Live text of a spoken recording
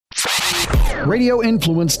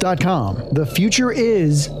RadioInfluence.com. The future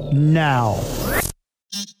is now.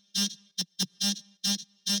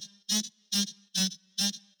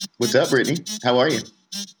 What's up, Brittany? How are you?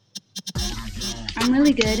 I'm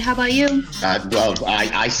really good. How about you?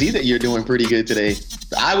 I see that you're doing pretty good today.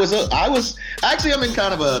 I was actually, I'm in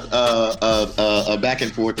kind of a back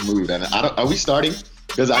and forth mood. And are we starting?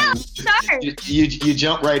 Because you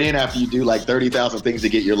jump right in after you do like 30,000 things to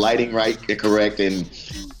get your lighting right and correct, and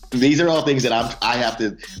these are all things that I have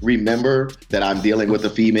to remember that I'm dealing with a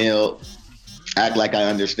female. Act like I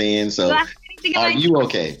understand. So, are you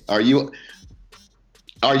okay? Are you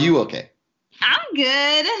okay? I'm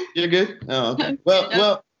good. You're good? Oh, okay.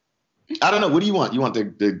 Well, I don't know. What do you want? You want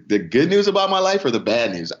the good news about my life or the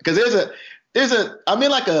bad news? Because I'm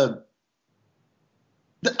in like I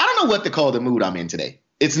don't know what to call the mood I'm in today.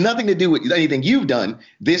 It's nothing to do with anything you've done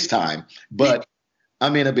this time, but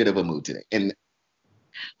I'm in a bit of a mood today. And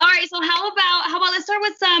all right, so how about let's start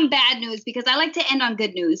with some bad news, because I like to end on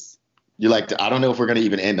good news. You like to? I don't know if we're going to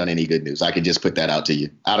even end on any good news. I can just put that out to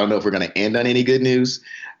you. I don't know if we're going to end on any good news.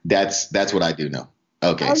 That's what I do know.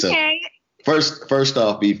 Okay. So first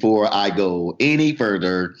off, before I go any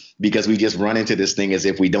further, because we just run into this thing as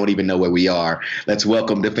if we don't even know where we are, let's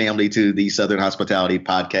welcome the family to the Southern Hospitality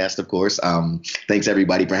Podcast, of course. Thanks,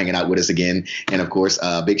 everybody, for hanging out with us again. And, of course,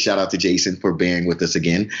 big shout out to Jason for bearing with us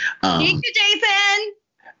again. Thank you, Jason.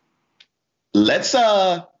 Let's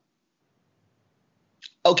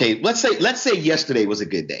say yesterday was a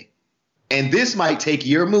good day. And this might take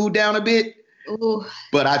your mood down a bit. Ooh.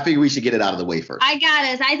 But I figure we should get it out of the way first. I got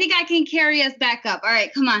us. I think I can carry us back up. All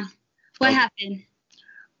right, come on. What happened?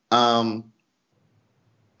 I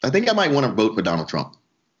think I might want to vote for Donald Trump.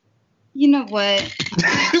 You know what?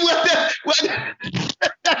 What?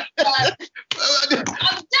 I'm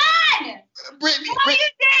done! Brittany, no, you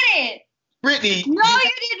did it! Brittany. No,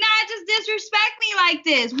 you did not just disrespect me like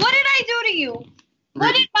this. What did I do to you? Brittany.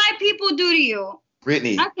 What did my people do to you?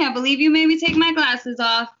 Brittany. I can't believe you made me take my glasses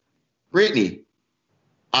off. Brittany,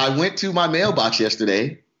 I went to my mailbox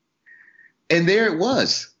yesterday, and there it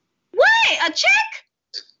was. What? A check?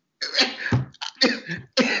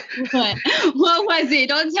 What was it?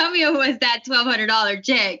 Don't tell me it was that $1,200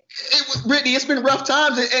 check. Brittany, it's been rough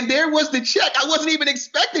times, and there was the check. I wasn't even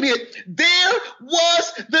expecting it. There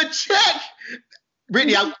was the check.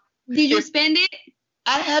 Brittany, did you spend it?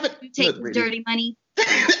 I haven't. You take the dirty money?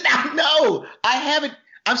 No, I haven't.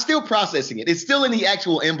 I'm still processing it. It's still in the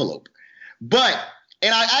actual envelope.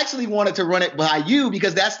 And I actually wanted to run it by you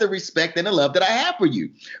because that's the respect and the love that I have for you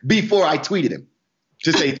before I tweeted him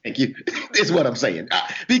to say thank you is what I'm saying.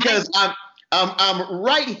 Because I'm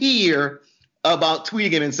right here about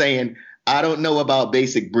tweeting him and saying, I don't know about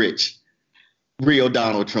basic bridge, real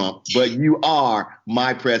Donald Trump, but you are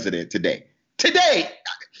my president today.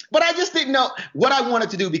 But I just didn't know what I wanted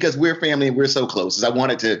to do because we're family and we're so close. Is I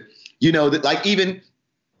wanted to, that like even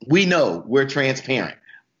we know we're transparent.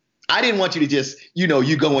 I didn't want you to just, you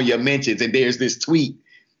go on your mentions and there's this tweet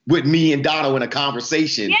with me and Donald in a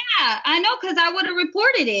conversation. Yeah, I know, because I would have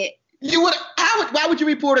reported it. You would? Why would you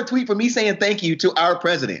report a tweet for me saying thank you to our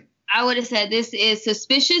president? I would have said this is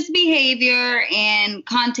suspicious behavior and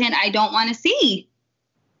content I don't want to see.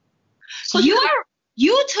 So you have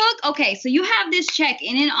this check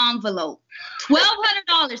in an envelope,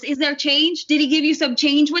 $1,200. Is there change? Did he give you some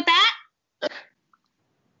change with that?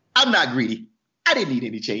 I'm not greedy. I didn't need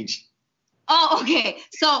any change. Oh, okay.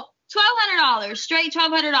 So $1,200, straight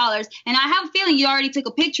 $1,200. And I have a feeling you already took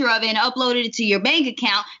a picture of it and uploaded it to your bank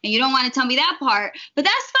account, and you don't want to tell me that part. But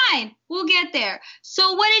that's fine. We'll get there.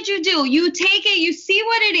 So what did you do? You take it, you see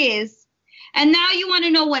what it is, and now you want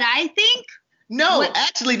to know what I think? No,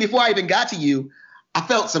 actually, before I even got to you, I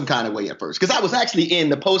felt some kind of way at first because I was actually in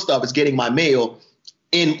the post office getting my mail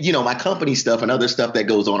in, my company stuff and other stuff that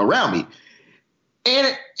goes on around me.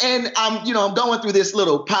 And I'm going through this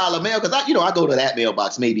little pile of mail because I go to that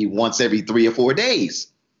mailbox maybe once every 3 or 4 days.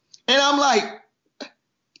 And I'm like,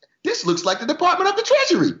 this looks like the Department of the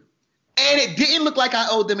Treasury. And it didn't look like I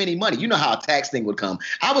owed them any money. You know how a tax thing would come.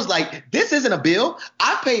 I was like, this isn't a bill.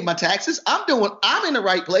 I paid my taxes. I'm in the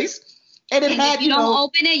right place. And if you don't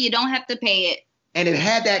open it, you don't have to pay it. And it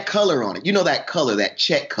had that color on it. That color, that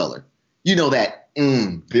check color. That,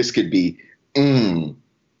 this could be, And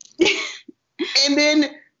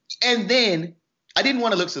then I didn't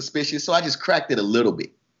want to look suspicious, so I just cracked it a little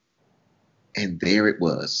bit. And there it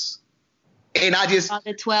was. And I just...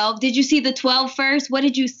 The 12. Did you see the 12 first? What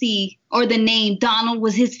did you see? Or the name? Donald,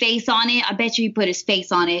 was his face on it? I bet you he put his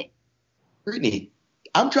face on it. Brittany,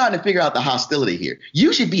 I'm trying to figure out the hostility here.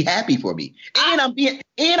 You should be happy for me, and I'm being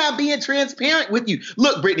transparent with you.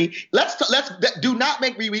 Look, Brittany, let's do not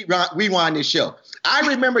make me rewind this show. I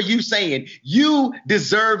remember you saying you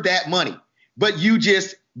deserve that money, but you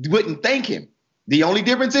just wouldn't thank him. The only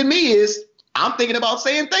difference in me is I'm thinking about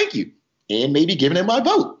saying thank you and maybe giving him my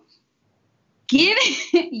vote.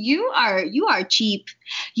 You are cheap.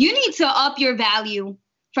 You need to up your value.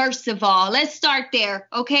 First of all, let's start there,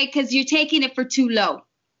 okay? Because you're taking it for too low.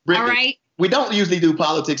 Brittany, all right? We don't usually do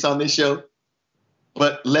politics on this show,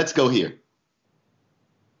 but let's go here.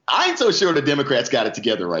 I ain't so sure the Democrats got it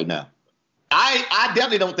together right now. I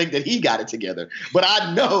definitely don't think that he got it together. But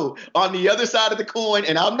I know on the other side of the coin,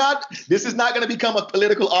 and this is not going to become a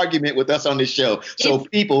political argument with us on this show. So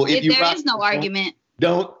if there is no argument.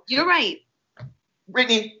 Don't. You're right.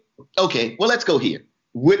 Brittany, okay, well, let's go here.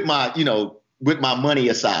 With my money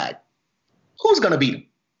aside, who's going to beat him?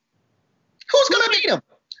 Who's going to beat him?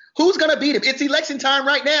 Who's going to beat him? It's election time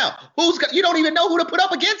right now. You don't even know who to put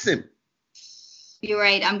up against him. You're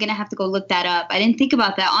right. I'm going to have to go look that up. I didn't think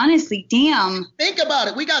about that. Honestly, damn. Think about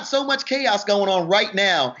it. We got so much chaos going on right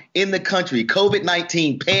now in the country.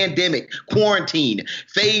 COVID-19, pandemic, quarantine,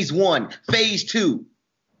 phase 1, phase 2.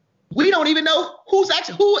 We don't even know who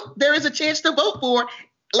there is a chance to vote for.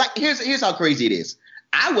 Like, here's how crazy it is.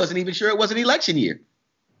 I wasn't even sure it was an election year.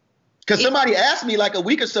 Because somebody asked me like a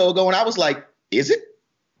week or so ago, and I was like, is it?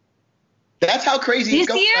 That's how crazy it's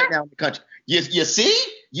going right now in the country. You see?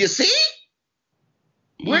 You see?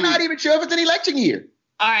 We're not even sure if it's an election year.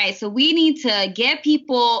 All right, so we need to get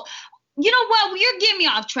people. You know what? You're getting me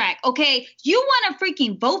off track, okay? You want to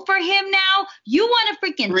freaking vote for him now? You want to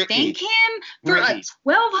freaking thank him for a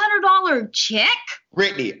 $1,200 check?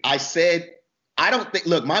 Brittany, I said, I don't think,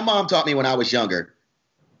 look, my mom taught me when I was younger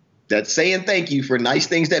that saying thank you for nice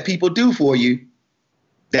things that people do for you,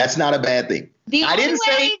 that's not a bad thing. I didn't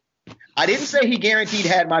say he guaranteed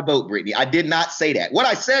had my vote, Brittany. I did not say that. What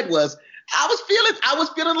I said was, I was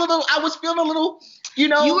feeling a little, you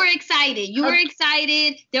know. You were excited. You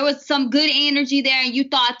There was some good energy there, and you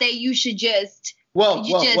thought that you should just.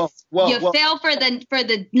 You fell for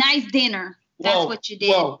the nice dinner. That's what you did.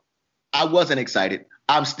 Well, I wasn't excited.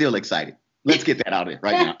 I'm still excited. Let's get that out of it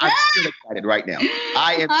right now. I'm still excited right now.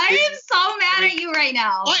 I am so mad at you right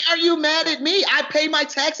now. Why are you mad at me? I pay my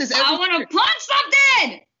taxes every year. I want to punch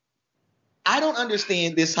something. I don't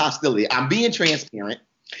understand this hostility. I'm being transparent.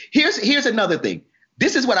 Here's another thing.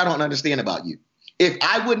 This is what I don't understand about you. If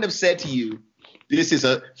I wouldn't have said to you, this is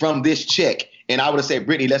from this check, and I would have said,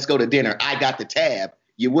 Brittany, let's go to dinner, I got the tab,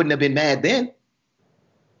 you wouldn't have been mad then.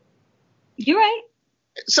 You're right.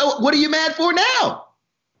 So what are you mad for now?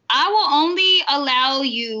 I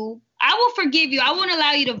will forgive you. I won't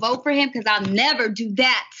allow you to vote for him because I'll never do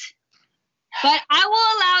that. But I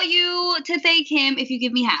will allow you to thank him if you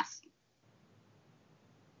give me half.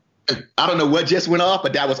 I don't know what just went off,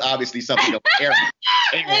 but that was obviously something of error.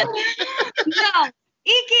 No,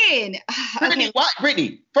 Ekin. Okay.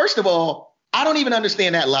 Brittany, first of all, I don't even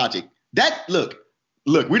understand that logic. Look,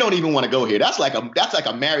 we don't even want to go here. That's like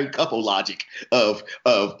a married couple logic of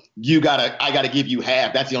I gotta give you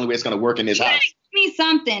half. That's the only way it's gonna work in this house. Give me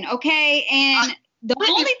something, okay? And the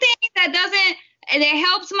only thing that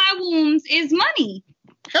helps my wombs is money.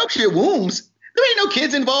 Helps your wombs? There ain't no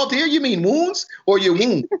kids involved here. You mean wounds or your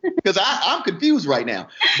womb? Because I'm confused right now.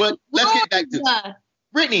 But let's get back to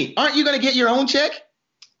Brittany. Aren't you going to get your own check?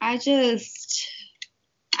 I can't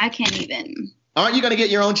even. Aren't you going to get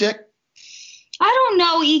your own check? I don't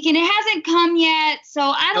know, Ekin. It hasn't come yet, so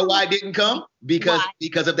I don't know. Why it didn't come?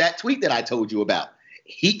 Because of that tweet that I told you about.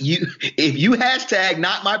 If you hashtag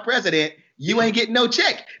not my president, you ain't getting no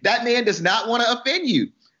check. That man does not want to offend you.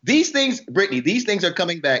 These things, Brittany, are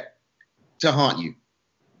coming back to haunt you.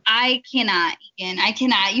 I cannot, Ekin. I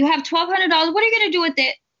cannot. You have $1,200. What are you going to do with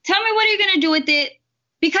it? Tell me what are you going to do with it?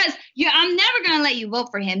 Because I'm never going to let you vote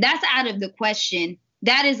for him. That's out of the question.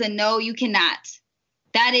 That is a no. You cannot.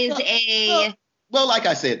 That is Well, like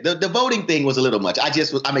I said, the voting thing was a little much.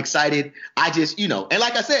 I'm excited. And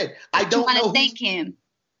like I said, I don't know. You want to thank him.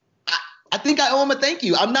 I think I owe him a thank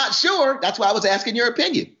you. I'm not sure. That's why I was asking your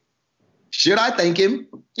opinion. Should I thank him?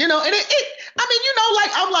 And I'm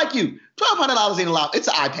like you. $1,200 ain't a lot. It's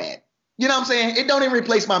an iPad. You know what I'm saying? It don't even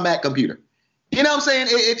replace my Mac computer. You know what I'm saying?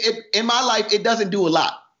 It in my life, it doesn't do a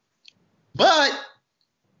lot. But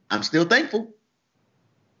I'm still thankful.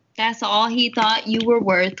 That's all he thought you were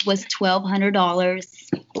worth was $1,200.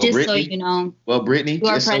 Just so you know. Well, Brittany, you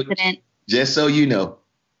are president. Just so you know,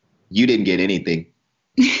 you didn't get anything.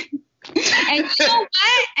 And you know what?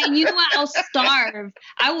 And you know what? I'll starve.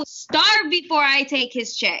 I will starve before I take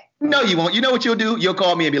his check. No, you won't. You know what you'll do? You'll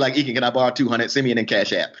call me and be like, Ekin, can I borrow 200? Send me in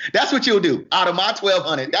Cash App. That's what you'll do. Out of my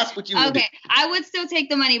 1,200, that's what you will do. Okay, I would still take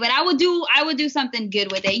the money, but I would do something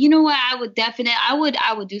good with it. You know what? I would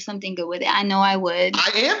do something good with it. I know I would.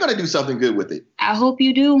 I am gonna do something good with it. I hope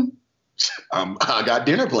you do. I got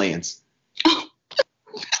dinner plans.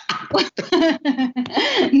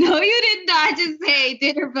 No, you did not just say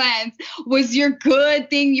dinner plans was your good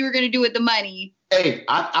thing you were going to do with the money. Hey,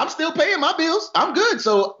 I'm still paying my bills. I'm good.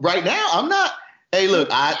 So right now, I'm not. Hey, look.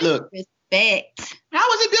 Respect.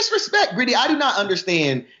 How is it disrespect, Brittany? I do not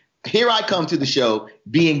understand. Here I come to the show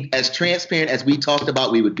being as transparent as we talked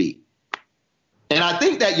about we would be. And I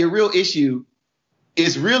think that your real issue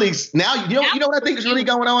is really now, you know what I think is really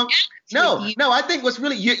going on? No, I think what's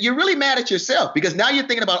really, you're really mad at yourself because now you're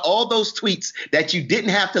thinking about all those tweets that you didn't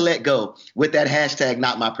have to let go with that hashtag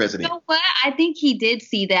not my president. You know what? I think he did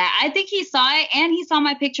see that. I think he saw it and he saw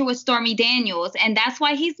my picture with Stormy Daniels and that's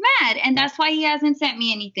why he's mad and that's why he hasn't sent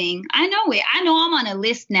me anything. I know it. I know I'm on a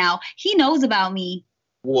list now. He knows about me.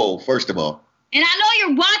 Whoa, first of all. And I know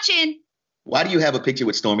you're watching. Why do you have a picture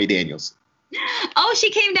with Stormy Daniels? Oh,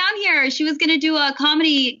 she came down here. She was going to do a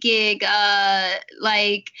comedy gig.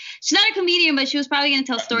 She's not a comedian, but she was probably going to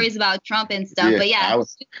tell stories about Trump and stuff. But yeah.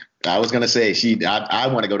 I was going to say, I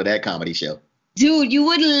want to go to that comedy show. Dude, you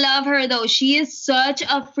would love her, though. She is such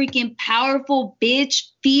a freaking powerful bitch,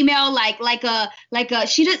 female,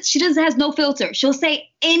 she has no filter. She'll say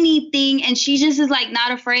anything, and she just is,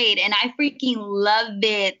 not afraid. And I freaking love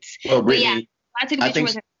it. Well, Brittany, yeah, I took a picture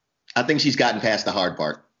with her. I think she's gotten past the hard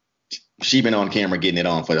part. She's been on camera getting it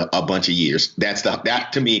on for a bunch of years. That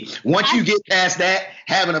to me, once you get past that,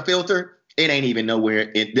 having a filter, it ain't even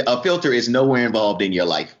nowhere. A filter is nowhere involved in your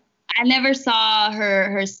life. I never saw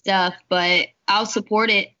her stuff, but I'll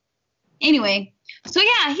support it. Anyway, so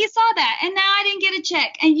yeah, he saw that, and now I didn't get a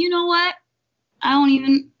check. And you know what? I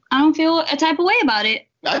don't feel a type of way about it.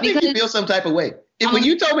 I think you feel some type of way. When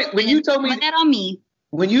you told me that on me.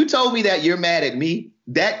 When you told me that you're mad at me,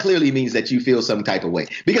 that clearly means that you feel some type of way.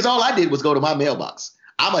 Because all I did was go to my mailbox.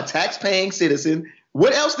 I'm a tax-paying citizen.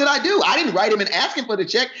 What else did I do? I didn't write him and ask him for the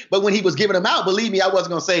check. But when he was giving them out, believe me, I wasn't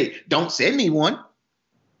going to say, don't send me one.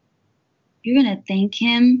 You're going to thank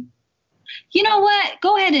him? You know what?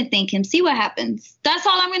 Go ahead and thank him. See what happens. That's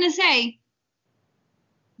all I'm going to say.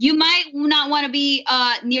 You might not want to be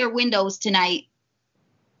near windows tonight.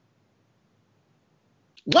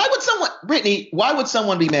 Why would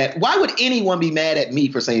someone be mad? Why would anyone be mad at me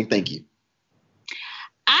for saying thank you?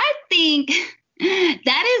 I think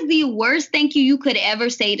that is the worst thank you could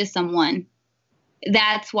ever say to someone.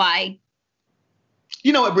 That's why.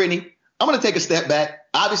 You know what, Brittany? I'm going to take a step back.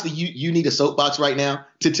 Obviously, you need a soapbox right now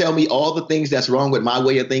to tell me all the things that's wrong with my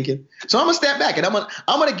way of thinking. So I'm going to step back and I'm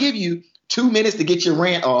going to give you 2 minutes to get your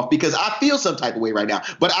rant off because I feel some type of way right now.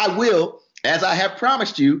 But I will, as I have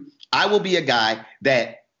promised you, I will be a guy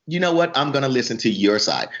that, you know what, I'm going to listen to your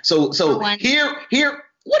side. So here, what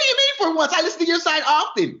do you mean for once? I listen to your side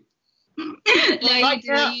often. No,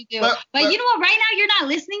 you do. But you know what, right now you're not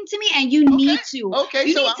listening to me and you need to. Okay,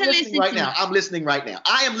 you so I'm listening right now. I'm listening right now.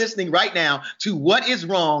 I am listening right now to what is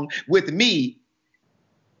wrong with me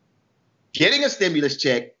getting a stimulus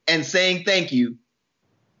check and saying thank you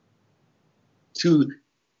to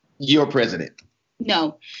your president.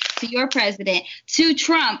 No, to your president, to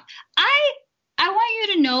Trump. I want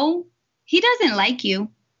you to know he doesn't like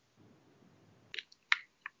you.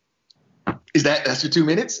 That's your 2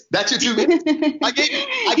 minutes? That's your 2 minutes? He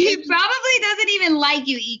probably doesn't even like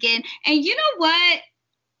you, Ekin. And you know what?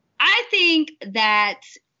 I think that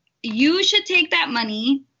you should take that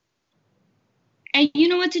money and you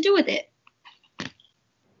know what to do with it.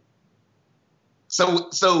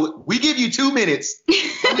 So we give you 2 minutes,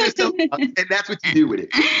 and that's what you do with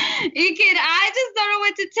it. Ekin, I just don't know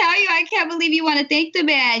what to tell you. I can't believe you want to thank the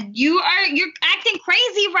man. You're acting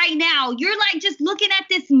crazy right now. You're just looking at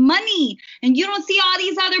this money, and you don't see all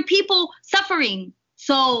these other people suffering.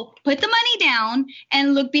 So put the money down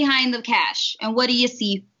and look behind the cash. And what do you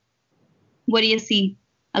see? What do you see?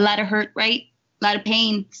 A lot of hurt, right? A lot of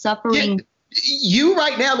pain, suffering. Yeah. You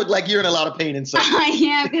right now look like you're in a lot of pain and suffering. I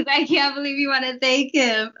am, because I can't believe you want to thank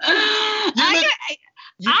him.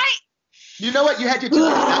 You know what? You had your two.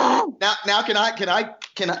 Now can I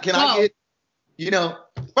get,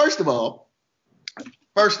 first of all,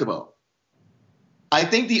 I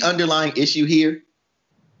think the underlying issue here,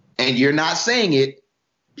 and you're not saying it,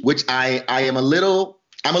 which I'm a little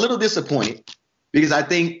disappointed, because I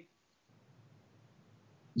think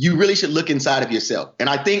you really should look inside of yourself. And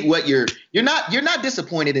I think what you're not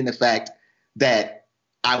disappointed in the fact that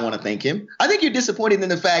I want to thank him. I think you're disappointed in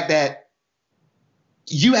the fact that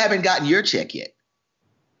you haven't gotten your check yet.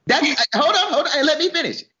 Hold on. Hey, let me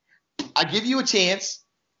finish. I give you a chance.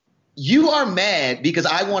 You are mad because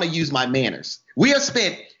I want to use my manners. We have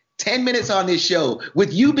spent 10 minutes on this show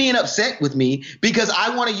with you being upset with me because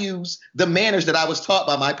I want to use the manners that I was taught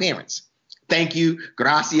by my parents. Thank you.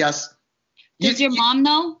 Gracias. Does your mom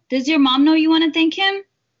know? Does your mom know you want to thank him?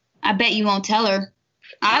 I bet you won't tell her.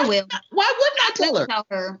 I will. Why wouldn't I tell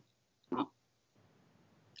her?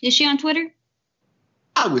 Is she on Twitter?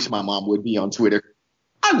 I wish my mom would be on Twitter.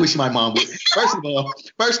 I wish my mom would. First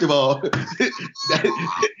of all,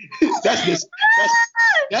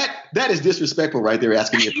 that is disrespectful right there,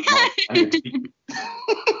 asking me if my mom.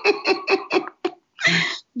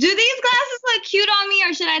 Do these glasses look cute on me,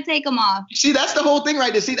 or should I take them off? See, that's the whole thing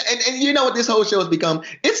right there. See, and you know what this whole show has become?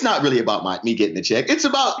 It's not really about me getting the check.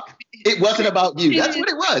 It wasn't about you. That's what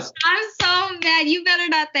it was. I'm so mad. You better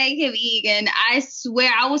not thank him, Egan. I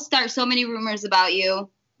swear I will start so many rumors about you.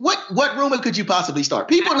 What rumor could you possibly start?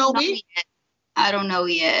 People know me. I don't know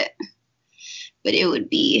yet. But it would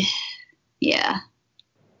be, yeah.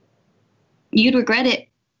 You'd regret it.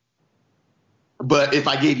 But if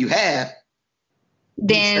I gave you half,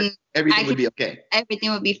 then everything would be okay. Everything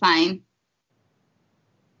would be fine.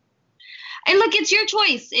 And look, it's your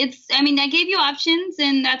choice. I gave you options,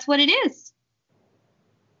 and that's what it is.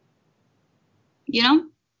 You know?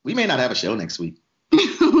 We may not have a show next week.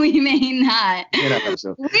 We may not. We may not have a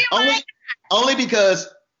show. Only because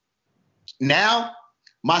now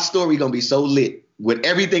my story going to be so lit with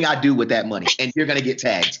everything I do with that money, and you're going to get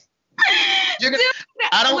tagged.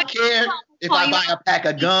 I don't care if I buy a pack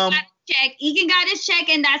of gum. Egan got his check,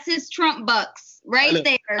 and that's his Trump bucks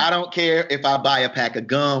there. I don't care if I buy a pack of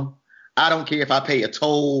gum. I don't care if I pay a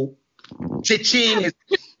toll. Cha-ching,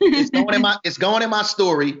 it's going in my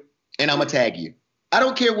story, and I'm going to tag you. I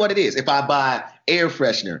don't care what it is. If I buy air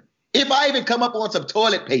freshener, if I even come up on some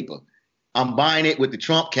toilet paper, I'm buying it with the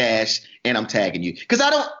Trump cash, and I'm tagging you. Because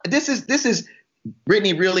this is,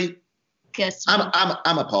 Brittany, really,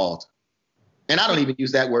 I'm appalled. And I don't even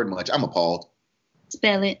use that word much. I'm appalled.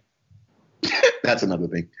 Spell it. That's another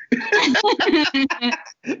thing.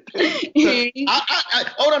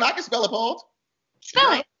 Hold on, I can spell appalled.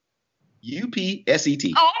 Spell it.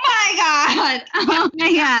 U-P-S-E-T. Oh my God. Oh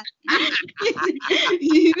my God.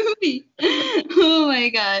 Oh my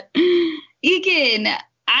God. Egan,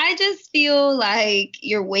 I just feel like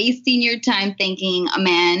you're wasting your time thanking a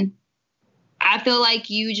man. I feel like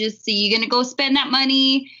you're going to go spend that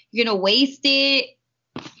money. You're going to waste it.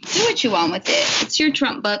 Do what you want with it. It's your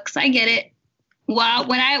Trump bucks. I get it. Well,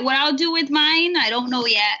 what I'll do with mine, I don't know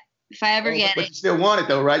yet. If I ever get it. But you still want it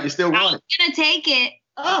though, right? You still want it. I'm going to take it.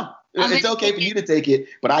 Oh, it's okay for you to take it,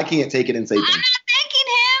 but I can't take it and say I'm not thanking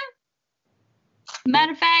him.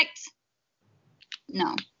 Matter of fact,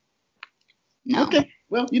 no. Okay.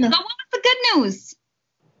 Well, you know. So what was the good news?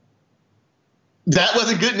 That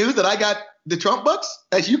wasn't good news that I got the Trump bucks,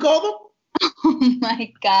 as you call them? Oh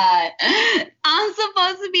my God. I'm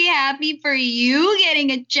supposed to be happy for you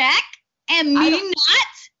getting a check and me not?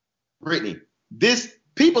 Brittany,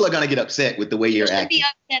 people are going to get upset with the way you're acting. You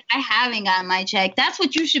should be upset I haven't gotten my check. That's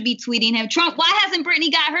what you should be tweeting him. Trump, why hasn't Brittany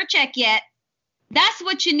got her check yet? That's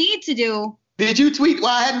what you need to do. Did you tweet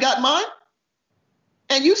why I hadn't gotten mine?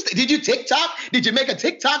 And did you TikTok? Did you make a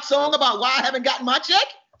TikTok song about why I haven't gotten my check?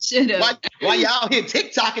 Should have. Why you out here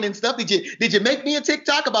TikToking and stuff? Did you make me a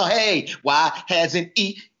TikTok about, hey, why hasn't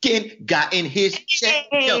Egan gotten his check?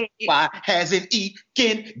 Yo, why hasn't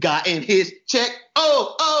Egan gotten his check?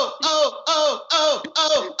 Oh.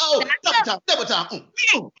 Double time.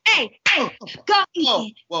 Hey, go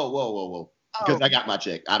Egan. Whoa. Because I got my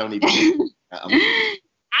check. I don't even. I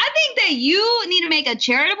think that you need to make a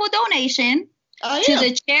charitable donation to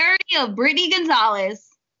the charity of Brittany Gonzalez.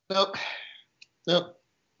 Nope.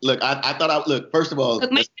 Look, I thought first of all,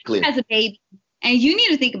 look, my sister has a baby, and you need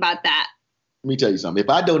to think about that. Let me tell you something. If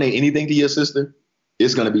I donate anything to your sister,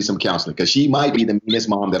 it's going to be some counseling because she might be the meanest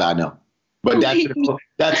mom that I know. But that's a whole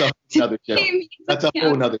nother show. That's a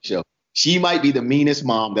whole nother show. She might be the meanest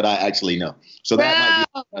mom that I actually know. So that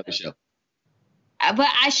might be another show. But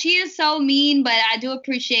she is so mean, but I do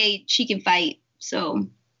appreciate she can fight. So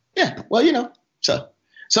yeah, well, you know, so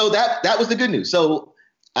that was the good news. So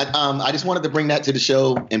I just wanted to bring that to the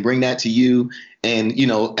show and bring that to you. And, you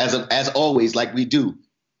know, as always, like we do,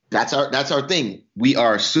 that's our thing. We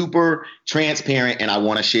are super transparent, and I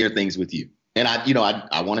want to share things with you. And I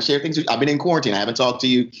want to share things with you. I've been in quarantine. I haven't talked to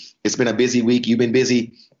you. It's been a busy week. You've been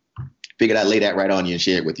busy. Figured I'd lay that right on you and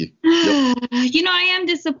share it with you. You know, I am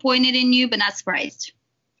disappointed in you, but not surprised.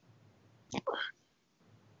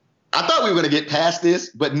 I thought we were going to get past this,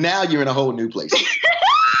 but now you're in a whole new place.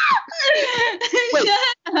 Wait,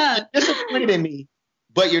 you're disappointed in me,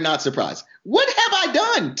 but you're not surprised. What have I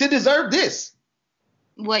done to deserve this?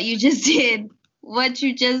 What you just did. What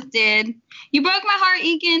you just did. You broke my heart,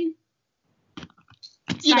 Ekin.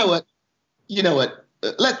 You know what?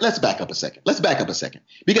 Let's back up a second.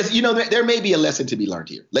 Because, there may be a lesson to be learned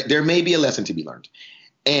here. There may be a lesson to be learned.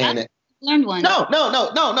 And I learned one. No.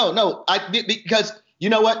 Because you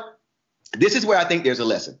know what? This is where I think there's a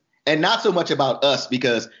lesson. And not so much about us,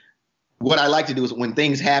 because what I like to do is when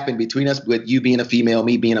things happen between us, with you being a female,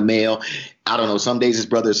 me being a male, I don't know, some days it's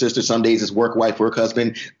brother or sister, some days it's work wife, work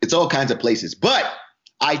husband. It's all kinds of places. But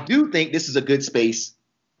I do think this is a good space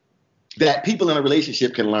that people in a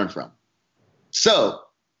relationship can learn from. So,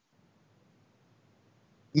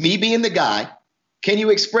 me being the guy, can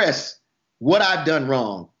you express what I've done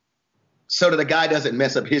wrong so that the guy doesn't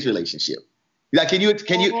mess up his relationship? Like,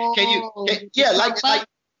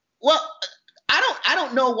 well, I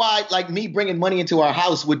don't know why, like, me bringing money into our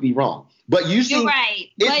house would be wrong. But you see, right.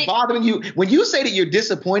 It's bothering you. When you say that you're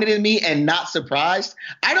disappointed in me and not surprised,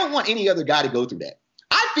 I don't want any other guy to go through that.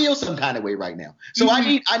 I feel some kind of way right now. So I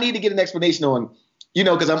need to get an explanation on,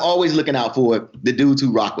 because I'm always looking out for the dudes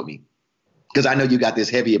who rock with me. Because I know you got this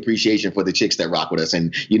heavy appreciation for the chicks that rock with us.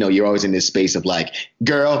 And, you're always in this space of like,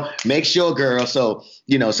 girl, make sure, girl. So,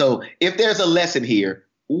 so if there's a lesson here,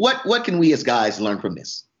 what can we as guys learn from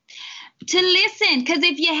this? To listen, because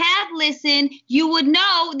if you have listened, you would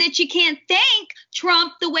know that you can't thank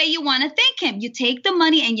Trump the way you want to thank him. You take the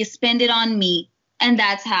money and you spend it on me. And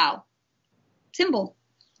that's how. Simple.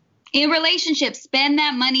 In relationships, spend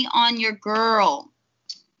that money on your girl.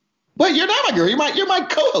 But you're not my girl. You're my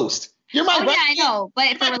co-host. You're my yeah, I know.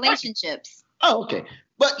 But for relationships. Oh, okay.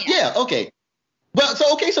 But yeah, okay. But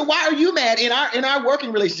so why are you mad in our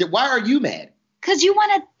working relationship? Why are you mad? Because you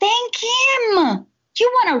want to thank him. You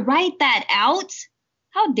want to write that out?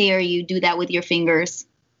 How dare you do that with your fingers?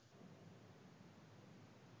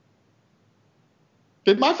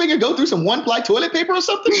 Did my finger go through some one-ply toilet paper or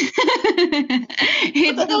something?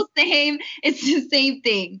 It's the same. It's the same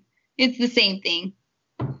thing. It's the same thing.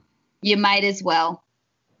 You might as well.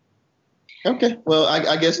 Okay. Well,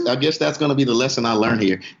 I guess that's going to be the lesson I learned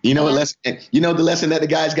here. You know what lesson? You know the lesson that the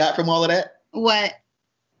guys got from all of that? What?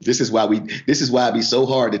 This is why it be so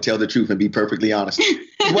hard to tell the truth and be perfectly honest.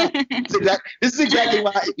 This is exactly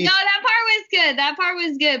why. No, that part was good. That part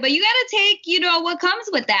was good. But you got to take, what comes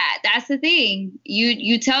with that. That's the thing.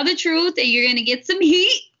 You tell the truth and you're going to get some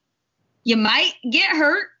heat. You might get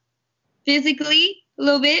hurt physically a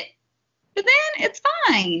little bit, but then it's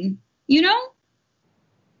fine. You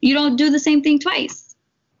don't do the same thing twice.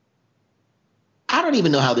 I don't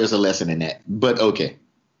even know how there's a lesson in that, but okay.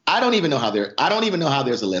 I don't even know how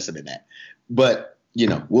there's a lesson in that, but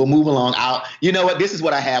we'll move along. You know what? This is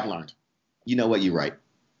what I have learned. You know what? You're right.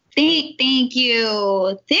 Thank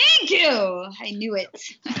you. I knew it.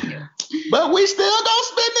 But we still don't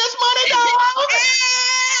spend this money, though.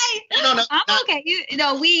 Hey! No, I'm okay.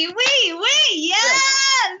 We,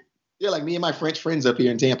 yes. Yeah, like me and my French friends up here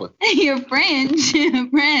in Tampa. Your French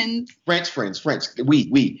friends. French friends.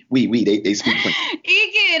 We, they speak French.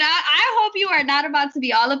 Ekin, I hope you are not about to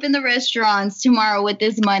be all up in the restaurants tomorrow with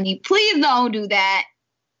this money. Please don't do that.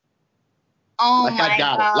 Oh like my I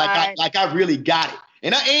got God. it. Like I really got it.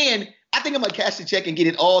 And I think I'm gonna cash the check and get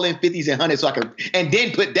it all in 50s and 100s and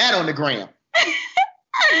then put that on the gram.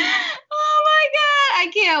 Oh my God.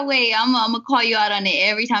 I can't wait. I'm gonna call you out on it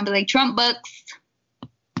every time. Be like, Trump bucks.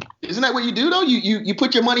 Isn't that what you do though? You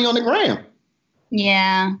put your money on the gram.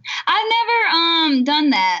 Yeah, I've never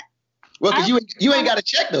done that. Well, because you ain't got a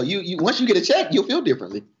check though. You once you get a check, you'll feel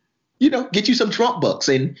differently. Get you some Trump bucks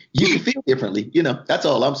and you can feel differently. That's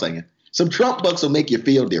all I'm saying. Some Trump bucks will make you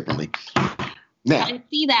feel differently. Now I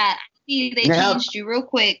see that. They changed you real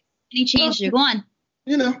quick. They changed you. Go on.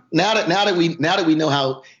 Now that we know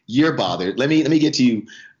how you're bothered, let me get to you.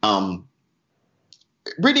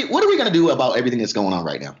 Brittany, what are we gonna do about everything that's going on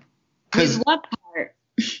right now? With what part?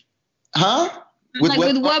 Huh?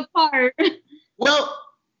 With what part? Well,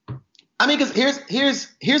 I mean, because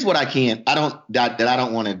here's what I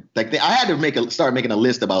don't want to like. I had to start making a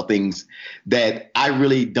list about things that I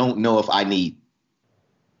really don't know if I need.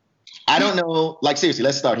 I don't know. Like seriously,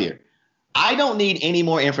 let's start here. I don't need any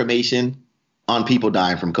more information on people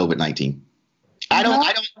dying from COVID-19. No,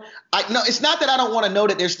 it's not that I don't want to know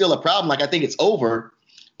that there's still a problem. Like I think it's over,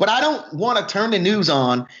 but I don't want to turn the news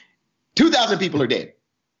on. 2,000 people are dead.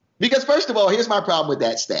 Because first of all, here's my problem with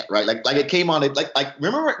that stat, right? Like it came on it. Like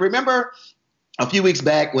remember a few weeks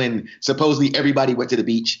back when supposedly everybody went to the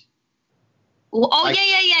beach. Oh, like,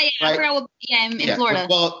 yeah. Right? I forgot what, in Florida.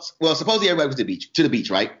 Well, supposedly everybody was to the beach,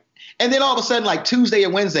 right? And then all of a sudden, like Tuesday or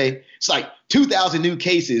Wednesday, it's like 2,000 new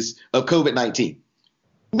cases of COVID-19.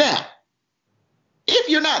 Now, if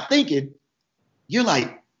you're not thinking, you're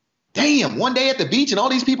like, damn, one day at the beach and all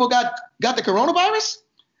these people got the coronavirus?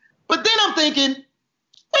 But then I'm thinking,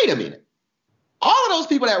 wait a minute. All of those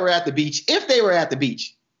people that were at the beach, if they were at the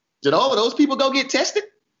beach, did all of those people go get tested?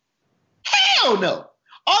 Hell no.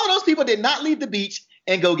 All of those people did not leave the beach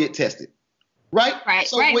and go get tested. Right? Right.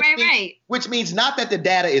 Which means not that the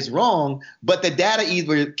data is wrong, but the data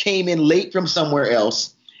either came in late from somewhere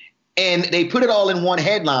else and they put it all in one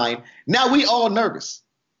headline. Now we all nervous.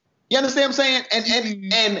 You understand what I'm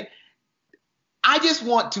saying? And I just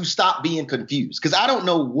want to stop being confused because I don't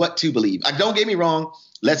know what to believe. Don't get me wrong.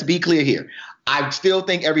 Let's be clear here. I still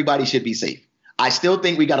think everybody should be safe. I still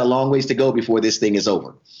think we got a long ways to go before this thing is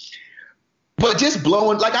over. But just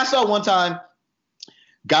blowing, like I saw one time,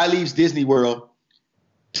 guy leaves Disney World,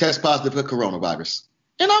 test positive for coronavirus.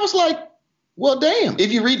 And I was like, well, damn,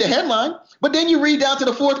 if you read the headline, but then you read down to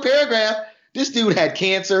the fourth paragraph, this dude had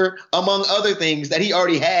cancer, among other things that he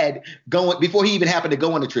already had going before he even happened to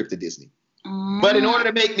go on a trip to Disney. But in order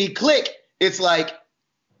to make me click, it's like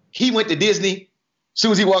he went to Disney. As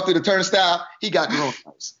soon as he walked through the turnstile, he got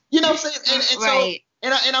coronavirus. You know what I'm saying? And right. So,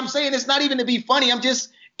 I'm saying it's not even to be funny.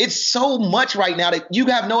 It's so much right now that you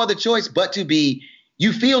have no other choice but to be,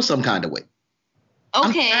 you feel some kind of way.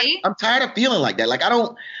 Okay. I'm tired of feeling like that.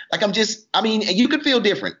 You could feel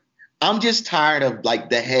different. I'm just tired of like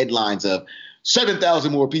the headlines of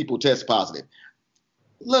 7,000 more people test positive.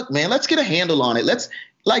 Look, man, let's get a handle on it.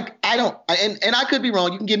 And I could be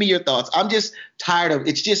wrong. You can give me your thoughts. I'm just tired of,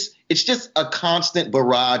 it's just a constant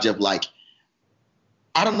barrage of like,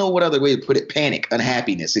 I don't know what other way to put it, panic,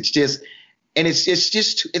 unhappiness. It's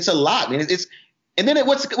a lot, man. And then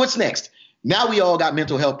what's next? Now we all got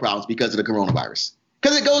mental health problems because of the coronavirus.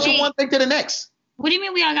 Because it goes from one thing to the next. What do you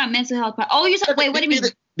mean we all got mental health problems? Oh, you said, wait, what do you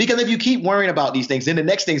mean? Because if you keep worrying about these things, then the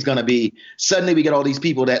next thing's going to be suddenly we get all these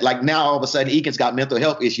people that like now all of a sudden Eakins got mental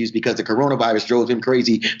health issues because the coronavirus drove him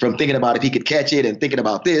crazy from thinking about if he could catch it and thinking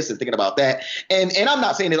about this and thinking about that. And I'm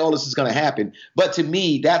not saying that all this is going to happen. But to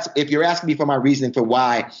me, that's if you're asking me for my reasoning for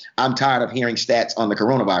why I'm tired of hearing stats on the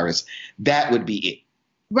coronavirus, that would be it.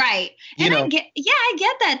 Right. And I get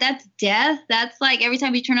that. That's death. That's like every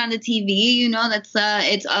time you turn on the TV,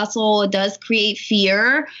 it does create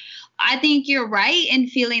fear. I think you're right in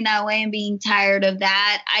feeling that way and being tired of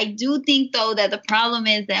that. I do think, though, that the problem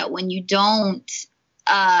is that when you don't,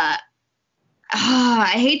 I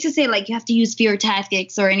hate to say like you have to use fear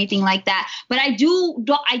tactics or anything like that, but I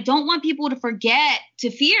don't want people to forget to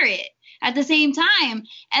fear it at the same time.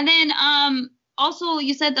 And then also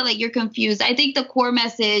you said that like you're confused. I think the core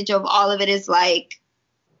message of all of it is like,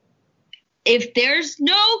 if there's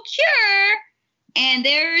no cure and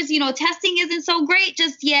there's, testing isn't so great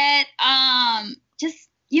just yet,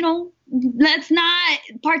 let's not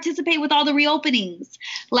participate with all the reopenings.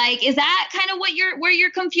 Like, is that kind of where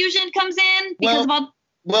your confusion comes in?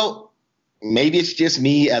 Well, maybe it's just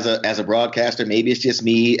me as a broadcaster. Maybe it's just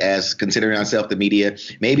me as considering myself the media.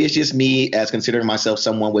 Maybe it's just me as considering myself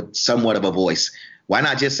someone with somewhat of a voice. Why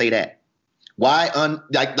not just say that? Why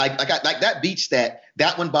like that beach stat?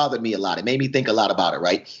 That one bothered me a lot. It made me think a lot about it.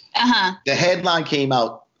 Right. Uh-huh. The headline came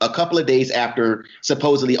out a couple of days after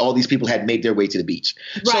supposedly all these people had made their way to the beach.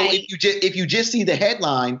 Right. So if you just see the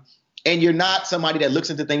headline and you're not somebody that looks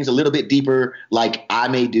into things a little bit deeper, like I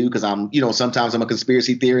may do, because I'm, sometimes I'm a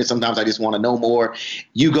conspiracy theorist. Sometimes I just want to know more.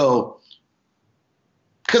 You go,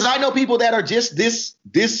 because I know people that are just this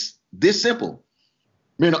simple.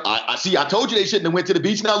 I see. I told you they shouldn't have went to the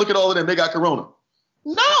beach. Now look at all of them. They got corona.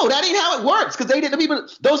 No, that ain't how it works. Because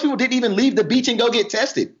those people didn't even leave the beach and go get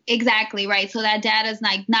tested. Exactly right. So that data is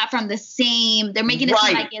not from the same. They're making it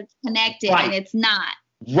seem like it's connected, and it's not.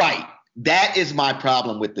 Right. That is my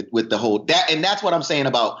problem with the whole that, and that's what I'm saying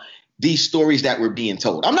about these stories that we're being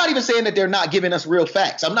told. I'm not even saying that they're not giving us real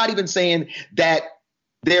facts. I'm not even saying that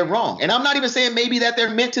they're wrong, and I'm not even saying maybe that they're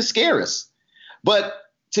meant to scare us. But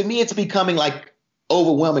to me, it's becoming like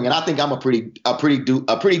overwhelming, and I think I'm a pretty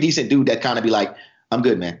decent dude that kind of be like, I'm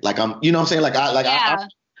good, man. Like I'm, what I'm saying? Like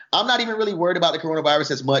I'm not even really worried about the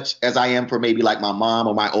coronavirus as much as I am for maybe like my mom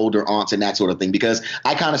or my older aunts and that sort of thing, because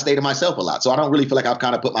I kind of stay to myself a lot. So I don't really feel like I've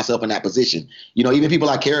kind of put myself in that position. Even people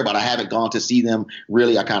I care about, I haven't gone to see them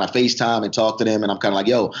really. I kind of FaceTime and talk to them, and I'm kind of like,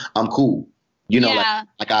 yo, I'm cool.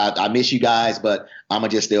 I miss you guys, but I'm going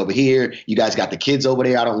to just stay over here. You guys got the kids over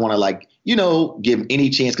there. I don't want to give them any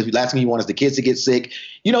chance, because last thing you want is the kids to get sick.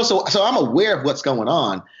 So I'm aware of what's going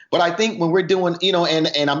on. But I think when we're doing,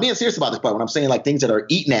 and I'm being serious about this part, when I'm saying like things that are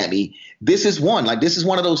eating at me, this is one. Like, this is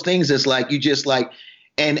one of those things that's like, you just like,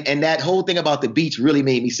 and that whole thing about the beach really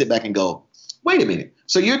made me sit back and go, wait a minute.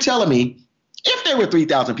 So you're telling me if there were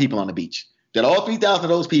 3,000 people on the beach, that all 3,000 of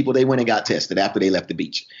those people, they went and got tested after they left the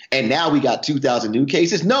beach. And now we got 2,000 new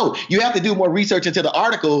cases? No, you have to do more research into the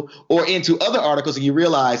article or into other articles, and you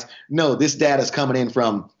realize, no, this data is coming in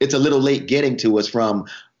from, it's a little late getting to us from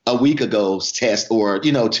a week ago's test or,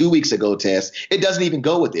 2 weeks ago test. It doesn't even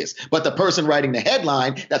go with this. But the person writing the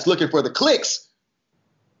headline that's looking for the clicks,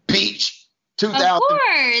 beach, 2,000. Of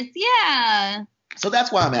course, yeah. So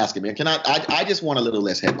that's why I'm asking, man. Can I just want a little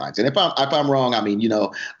less headlines. And if I'm wrong, I mean,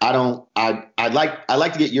 I'd like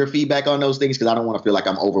to get your feedback on those things because I don't want to feel like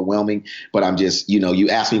I'm overwhelming. But I'm just, you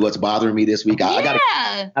asked me what's bothering me this week. I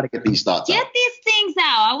gotta get these thoughts out. Get these things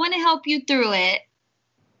out. I want to help you through it.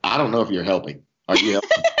 I don't know if you're helping. Are you helping?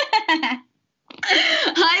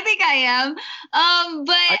 I think I am.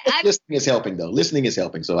 But listening is helping, though. Listening is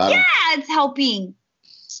helping. So it's helping.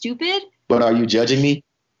 Stupid. But are you judging me?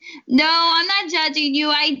 No, I'm not judging you.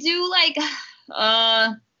 I do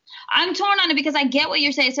I'm torn on it because I get what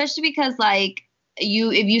you're saying, especially because like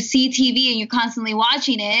if you see TV and you're constantly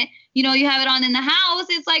watching it, you have it on in the house.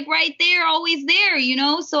 It's like right there, always there,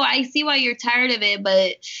 So I see why you're tired of it,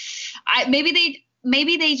 but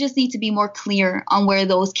maybe they just need to be more clear on where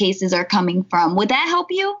those cases are coming from. Would that help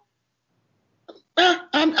you?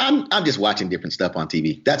 I'm just watching different stuff on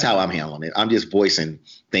TV. That's how I'm handling it. I'm just voicing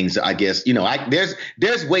things. I guess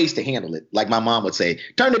there's ways to handle it. Like my mom would say,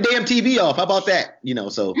 turn the damn TV off. How about that?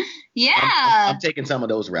 So yeah, I'm taking some of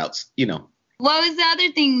those routes. What was the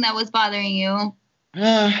other thing that was bothering you?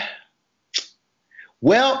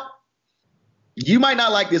 Well, you might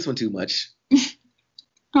not like this one too much.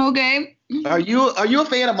 Okay. Are you a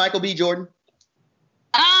fan of Michael B. Jordan?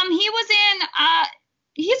 He was in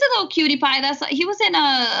he's a little cutie pie. He was in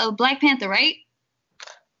a Black Panther, right?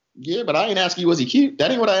 Yeah, but I ain't asking you, was he cute?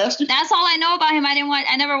 That ain't what I asked you. That's all I know about him.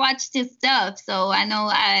 I never watched his stuff, so I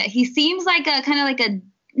know he seems like a kind of like a,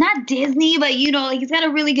 not Disney, but like he's got a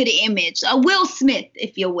really good image. A Will Smith,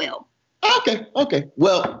 if you will. Okay.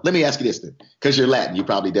 Well, let me ask you this then, because you're Latin, you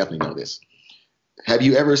probably definitely know this. Have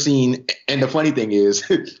you ever seen, and the funny thing is,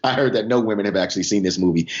 I heard that no women have actually seen this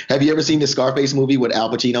movie. Have you ever seen the Scarface movie with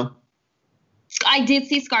Al Pacino? I did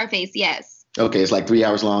see Scarface, yes. Okay, it's like 3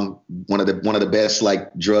 hours long. One of the best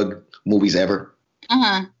like drug movies ever.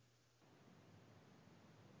 Uh-huh.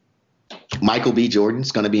 Michael B.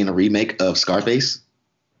 Jordan's going to be in a remake of Scarface.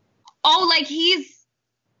 Oh, like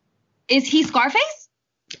is he Scarface?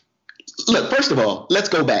 Look, first of all, let's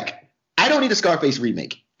go back. I don't need a Scarface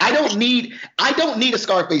remake. I don't need a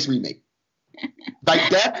Scarface remake. Like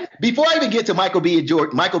that, before I even get to Michael B.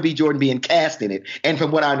 Jordan being cast in it, and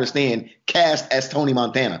from what I understand, cast as Tony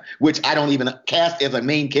Montana, which I don't even cast as a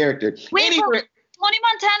main character. Wait, Tony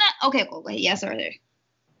Montana? Okay, well, wait, yes or no?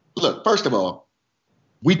 Look, first of all,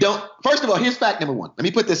 here's fact number one. Let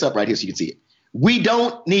me put this up right here so you can see it. We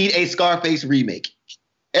don't need a Scarface remake.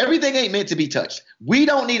 Everything ain't meant to be touched. We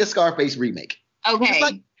don't need a Scarface remake.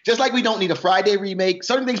 Okay. Just like we don't need a Friday remake.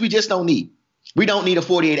 Certain things we just don't need. We don't need a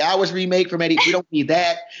 48 Hours remake from Eddie. We don't need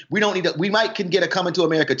that. We can get a Coming to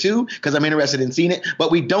America 2 because I'm interested in seeing it, but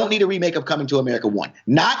we don't need a remake of Coming to America 1.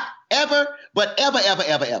 Not ever, but ever, ever,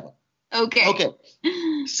 ever, ever. Okay.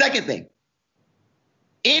 Second thing.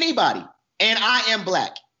 Anybody, and I am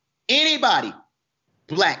black, anybody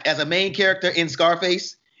black as a main character in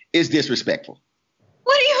Scarface is disrespectful.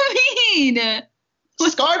 What do you mean?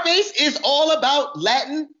 Scarface is all about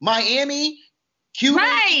Latin, Miami, Cuba.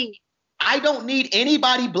 Right. I don't need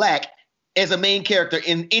anybody black as a main character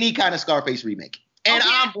in any kind of Scarface remake. And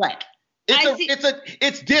I'm black.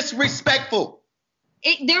 It's disrespectful.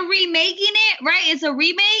 They're remaking it, right? It's a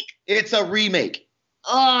remake? It's a remake.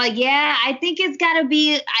 Oh, yeah. I think it's got to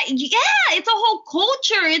be. It's a whole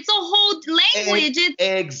culture. It's a whole language.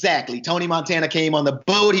 Exactly. Tony Montana came on the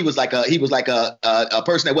boat. He was like a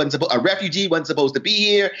person that wasn't supposed, a refugee, wasn't supposed to be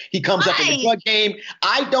here. He comes up in the drug game.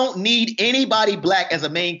 I don't need anybody black as a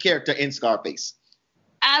main character in Scarface.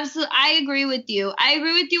 Absolutely. I agree with you.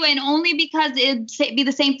 And only because it'd be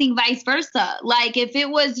the same thing vice versa. Like if it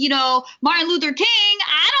was, Martin Luther King,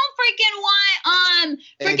 I don't freaking want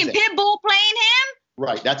Pitbull playing him.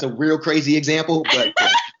 Right. That's a real crazy example, but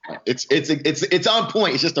it's on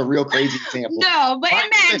point. It's just a real crazy example. No, but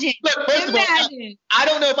imagine. Look, first of all, I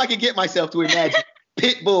don't know if I can get myself to imagine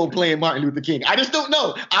Pitbull playing Martin Luther King. I just don't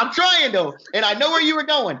know. I'm trying though, and I know where you were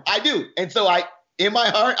going. I do, and so in my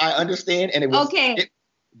heart, I understand, and it was okay.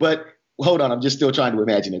 But hold on, I'm just still trying to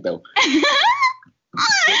imagine it though.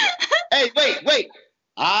 Hey, wait!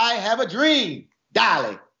 I have a dream,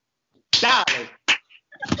 darling. Dolly.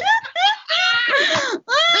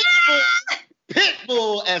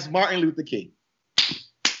 Pitbull as Martin Luther King. I'm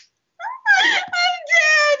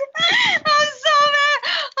dead. I'm so mad.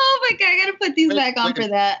 Oh my God, I gotta put these back on for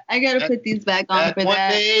that. I gotta put these back on for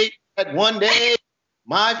that. One day,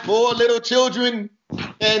 my 4 little children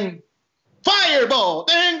and Fireball.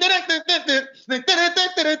 I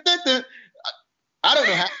don't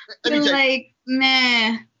know how. Like,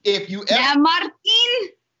 man. If you ever. Yeah, Martin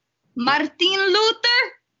Luther.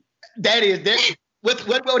 That is that. What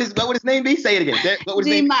would his name be? Say it again. What would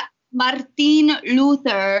his name? Martin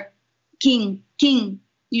Luther King. King.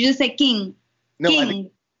 You just say King. No, King.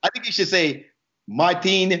 I think you should say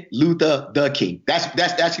Martin Luther the King.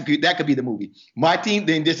 That could be the movie. Martin,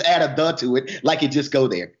 then just add a "the" to it, like it just go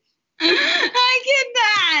there.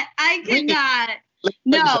 I cannot.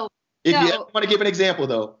 No. If you ever want to give an example,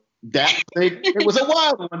 though, it was a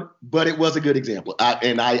wild one, but it was a good example,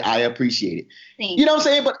 I appreciate it. You know what I'm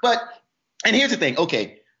saying? But and here's the thing.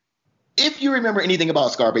 Okay, if you remember anything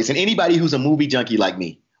about Scarface, and anybody who's a movie junkie like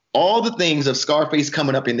me, all the things of Scarface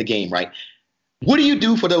coming up in the game, right? What do you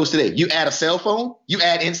do for those today? You add a cell phone? You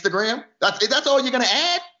add Instagram? That's all you're gonna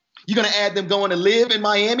add? You're going to add them going to live in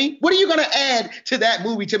Miami? What are you going to add to that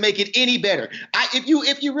movie to make it any better?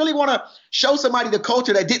 If you really want to show somebody the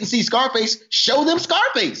culture that didn't see Scarface, show them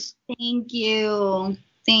Scarface. Thank you.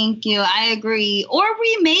 I agree. Or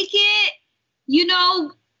remake it,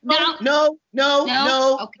 No. Okay. No.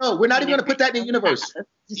 We're not even going to put that in the universe.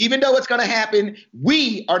 Even though it's going to happen,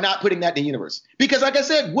 we are not putting that in the universe. Because like I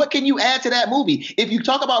said, what can you add to that movie? If you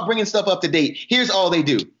talk about bringing stuff up to date, here's all they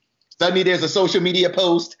do. Suddenly there's a social media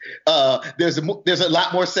post. There's a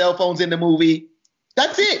lot more cell phones in the movie.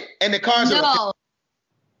 That's it. And the cars are. No.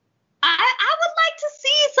 I would like to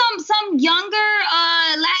see some younger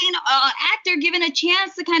Latin actor given a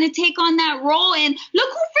chance to kind of take on that role. And look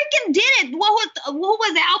who freaking did it. Who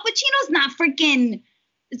was it? Al Pacino's not freaking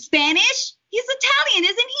Spanish. He's Italian,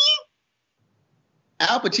 isn't he?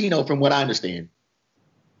 Al Pacino, from what I understand.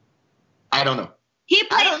 I don't know. He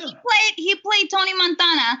played Tony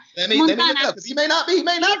Montana. Let me look it up, 'cause he may not be. He's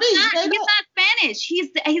not Spanish. He's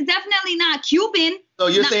definitely not Cuban. So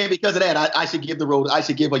you're saying because of that, I should give the role. I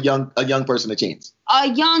should give a young person a chance. A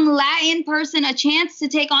young Latin person a chance to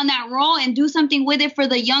take on that role and do something with it for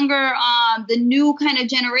the younger, the new kind of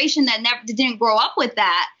generation that didn't grow up with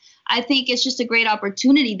that. I think it's just a great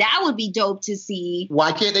opportunity. That would be dope to see.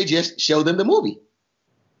 Why can't they just show them the movie?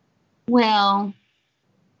 Well,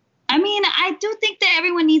 I mean, I do think that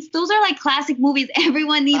everyone needs. Those are like classic movies.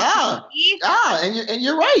 Everyone needs to see. And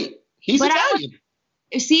you're right. He's Italian.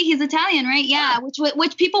 See, he's Italian, right? Yeah,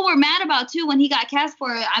 which people were mad about too when he got cast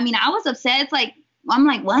for it. I mean, I was upset. It's like I'm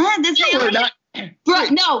like, what? This you were not. Bro,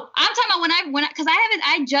 no, I'm talking about when because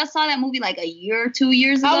I just saw that movie like a year or 2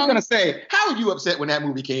 years ago. I was gonna say, how were you upset when that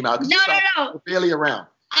movie came out? No. You were barely around.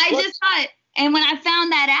 Just saw it. And when I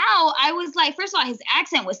found that out, I was like, first of all, his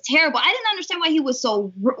accent was terrible. I didn't understand why he was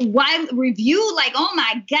so widely reviewed. Like, oh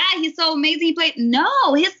my God, he's so amazing. He played. No,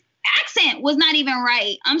 his accent was not even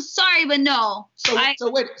right. I'm sorry, but no. So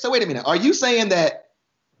wait a minute. Are you saying that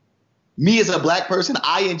me as a black person,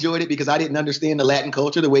 I enjoyed it because I didn't understand the Latin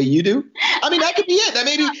culture the way you do? I mean, that could be it. That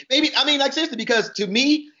maybe. I mean, like seriously, because to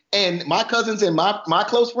me and my cousins and my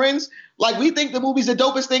close friends, like we think the movie's the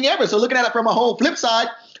dopest thing ever. So looking at it from a whole flip side.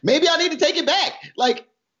 Maybe I need to take it back. Like,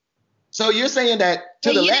 so you're saying that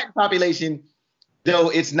to the Latin population, though,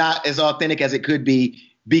 it's not as authentic as it could be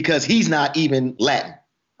because he's not even Latin.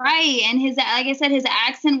 Right. And his, like I said, his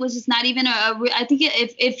accent was just not even I think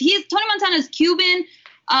if he's Tony Montana's Cuban,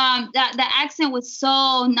 the accent was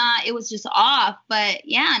so not, it was just off. But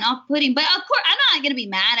yeah, and off-putting. But of course, I'm not going to be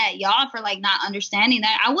mad at y'all for like not understanding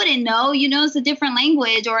that. I wouldn't know, it's a different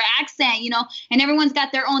language or accent, and everyone's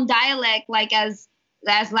got their own dialect, like as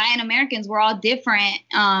Latin Americans, we're all different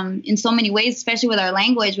in so many ways, especially with our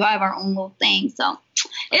language. We all have our own little thing. So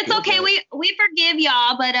it's okay. Bad. We forgive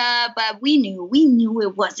y'all, but we knew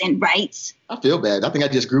it wasn't right. I feel bad. I think I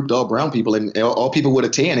just grouped all brown people and all people with a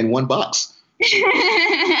tan in one box. I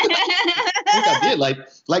think I did.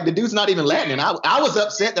 Like the dude's not even Latin. And I was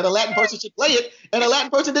upset that a Latin person should play it and a Latin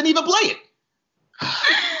person didn't even play it.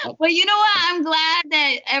 Well, you know what? I'm glad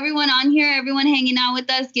that everyone on here, everyone hanging out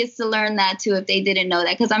with us gets to learn that too if they didn't know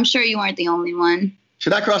that, because I'm sure you weren't the only one.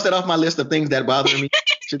 Should I cross that off my list of things that bother me?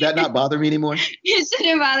 Should that not bother me anymore? It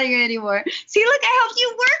shouldn't bother you anymore. See, look, I helped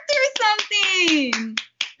you work through something.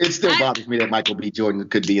 It still bothers me that Michael B. Jordan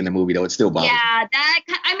could be in the movie, though. It still bothers me. Yeah,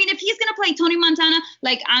 if he's going to like Tony Montana,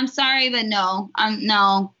 like, I'm sorry, but no.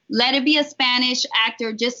 No. Let it be a Spanish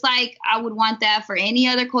actor, just like I would want that for any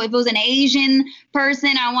other. If it was an Asian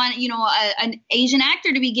person, I want, an Asian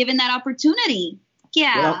actor to be given that opportunity.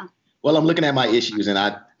 Yeah. Well, I'm looking at my issues, and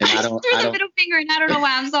I don't. threw the middle finger, and I don't know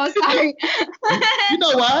why. I'm so sorry. You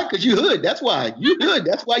know why? Because you hood. That's why. You hood.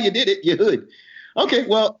 That's why you did it. You hood. Okay.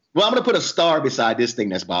 Well, I'm gonna put a star beside this thing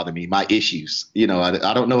that's bothering me. My issues.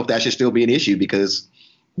 I don't know if that should still be an issue, because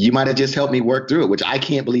you might have just helped me work through it, which I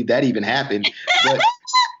can't believe that even happened.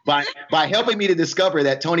 But by helping me to discover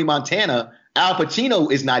that Tony Montana, Al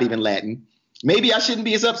Pacino is not even Latin, maybe I shouldn't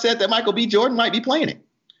be as upset that Michael B. Jordan might be playing it.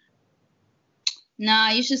 No,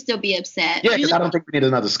 you should still be upset. Yeah, because I don't think we need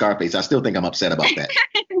another Scarface. I still think I'm upset about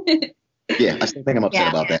that. Yeah, I still think I'm upset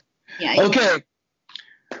about that. Yeah. Okay.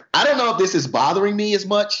 I don't know if this is bothering me as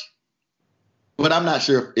much, but I'm not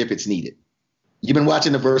sure if it's needed. You've been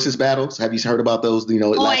watching the versus battles. Have you heard about those?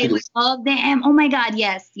 I love them. Oh my God,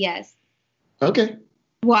 yes. Okay.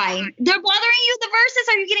 Why? They're bothering you, the verses?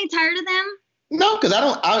 Are you getting tired of them? No, because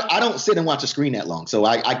I don't sit and watch a screen that long. So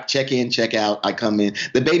I check in, check out, I come in.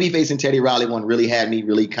 The Babyface and Teddy Riley one really had me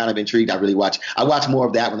really kind of intrigued. I watch more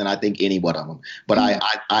of that one than I think any one of them. But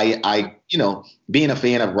I being a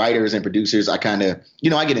fan of writers and producers, I kind of,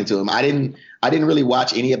 I get into them. I didn't really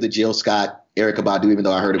watch any of the Jill Scott, Erykah Badu, even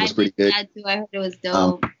though I heard it was pretty good. I heard it was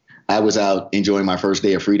dope. I was out enjoying my first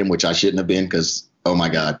day of freedom, which I shouldn't have been, because, oh my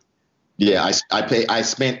God. Yeah, I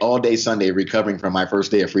spent all day Sunday recovering from my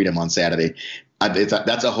first day of freedom on Saturday.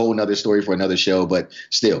 That's a whole nother story for another show, but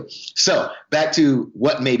still. So back to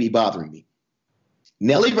what may be bothering me.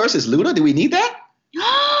 Nelly versus Luda. Do we need that?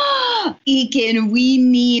 Ekin, we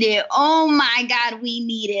need it. Oh my God, we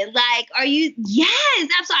need it. Like, yes,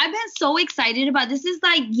 absolutely. I've been so excited about this. Is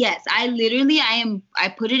like, yes, I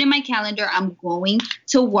put it in my calendar. I'm going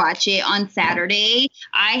to watch it on Saturday.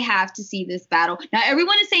 I have to see this battle. Now,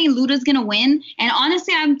 everyone is saying Luda's going to win. And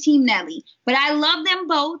honestly, I'm Team Nelly, but I love them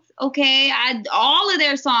both. Okay. All of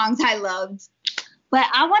their songs I loved. But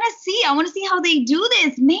I want to see how they do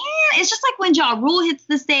this, man. It's just like when Ja Rule hits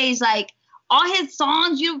the stage, like, all his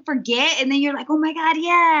songs you forget, and then you're like, oh my God,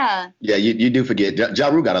 yeah. Yeah, you do forget. Ja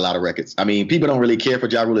Rule got a lot of records. I mean, people don't really care for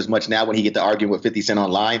Ja Rule as much now when he get to arguing with 50 Cent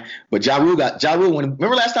online. But Ja Rule,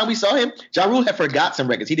 remember last time we saw him? Ja Rule had forgot some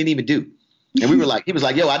records he didn't even do. And he was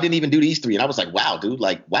like, yo, I didn't even do these three. And I was like, wow, dude,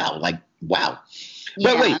 wow. Yeah.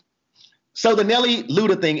 But wait, so the Nelly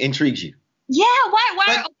Luda thing intrigues you? Yeah,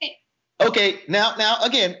 why? Okay, now,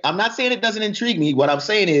 again, I'm not saying it doesn't intrigue me. What I'm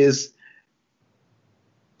saying is,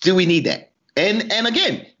 do we need that? And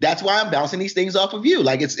again, that's why I'm bouncing these things off of you.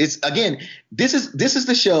 Like it's again, this is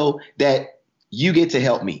the show that you get to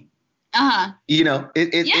help me.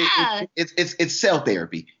 It's cell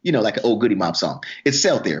therapy. Like an old Goody Mob song. It's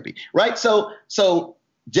cell therapy, right? So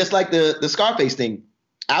just like the Scarface thing,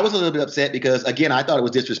 I was a little bit upset because again, I thought it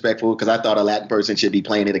was disrespectful because I thought a Latin person should be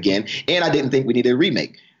playing it again, and I didn't think we needed a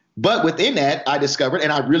remake. But within that, I discovered,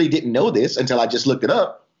 and I really didn't know this until I just looked it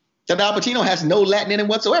up, that Al Pacino has no Latin in him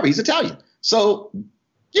whatsoever. He's Italian. So,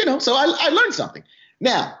 so I learned something.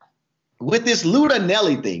 Now, with this Luda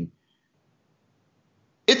Nelly thing,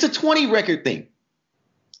 it's a 20 record thing.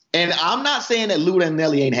 And I'm not saying that Luda and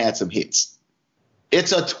Nelly ain't had some hits.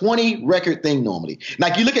 It's a 20 record thing normally.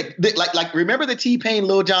 Like you look at, like remember the T-Pain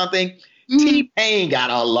Lil Jon thing? Mm-hmm. T-Pain got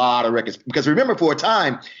a lot of records. Because remember, for a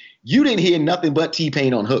time, you didn't hear nothing but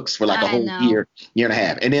T-Pain on hooks for like a whole year and a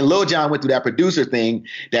half. And then Lil Jon went through that producer thing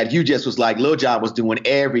that you just was like, Lil Jon was doing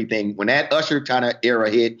everything. When that Usher kind of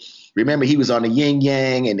era hit, remember he was on the Yin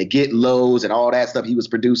Yang and the Get Lows and all that stuff he was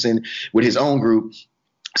producing with his own group.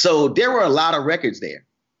 So there were a lot of records there.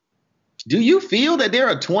 Do you feel that there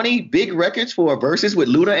are 20 big records for verses with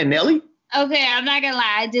Luda and Nelly? Okay, I'm not gonna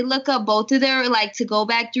lie. I did look up both of their, to go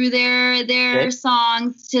back through their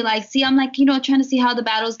songs to see. I'm trying to see how the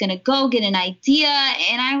battle's gonna go, get an idea.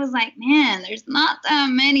 And I was like, man, there's not that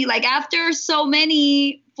many. After so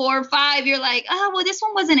many, 4 or 5, you're like, oh, well, this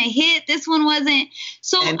one wasn't a hit. This one wasn't.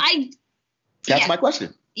 So that's my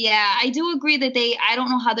question. Yeah, I do agree that I don't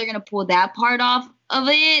know how they're gonna pull that part off of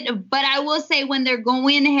it. But I will say when they're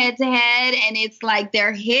going head to head and it's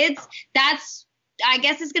their hits, I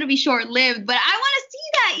guess it's going to be short-lived, but I want to see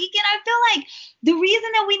that, Ekin. I feel like the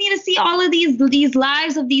reason that we need to see all of these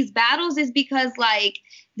lives of these battles is because,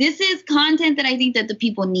 this is content that I think that the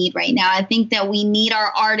people need right now. I think that we need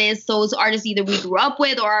our artists, those artists either we grew up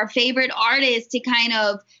with or our favorite artists, to kind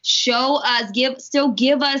of show us, give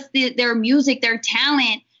us their music, their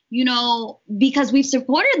talent, because we've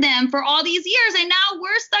supported them for all these years, and now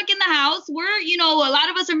we're stuck in the house. We're, a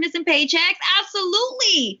lot of us are missing paychecks.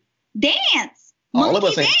 Absolutely. Dance. All of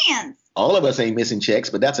us All of us ain't missing checks,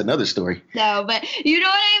 but that's another story. No, but you know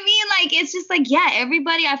what I mean? Like, it's just like, yeah,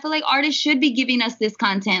 everybody, I feel like artists should be giving us this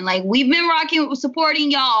content. Like, we've been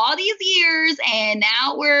supporting y'all all these years, and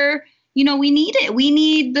now we're, you know, we need it. We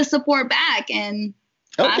need the support back. And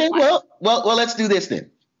okay, well, let's do this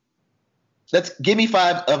then. Let's give me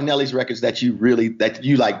 5 of Nelly's records that you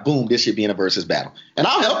like, boom, this should be in a versus battle. And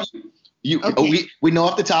I'll help you. Okay. We know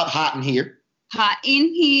off the top, Hot in Here. Hot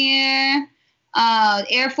in Here.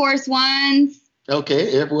 Air Force Ones.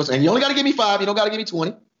 Okay, Air Force. And you only got to give me 5. You don't got to give me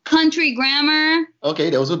 20. Country Grammar. Okay,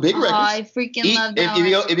 those are big records. I freaking love that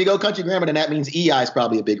one. If you go Country Grammar, then that means EI is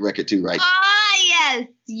probably a big record too, right? Ah, yes.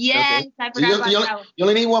 Yes. Okay. I forgot about that one. You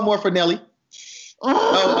only need one more for Nelly.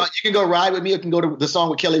 You can go Ride With Me, or you can go to the song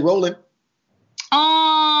with Kelly Rowland.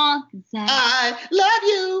 Oh, I love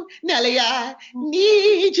you, Nelly. I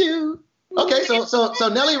need you. Okay, so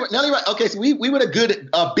Nelly. Okay, so we were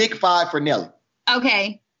a big 5 for Nelly.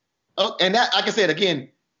 Okay. Oh, and that, like I said again,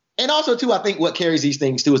 and also too, I think what carries these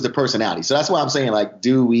things too is the personality. So that's why I'm saying, like,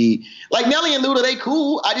 do we like Nelly and Luda? They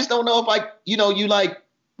cool. I just don't know if, like, you know, you like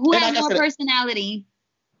who has more personality.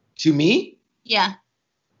 To me? Yeah.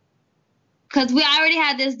 Because I already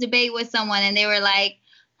had this debate with someone, and they were like,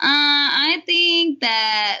 I think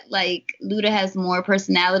that, like, Luda has more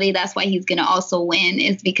personality. That's why he's going to also win,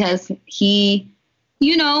 is because he,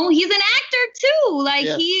 you know, he's an actor too. Like,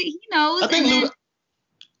 yeah. he knows. I think Luda,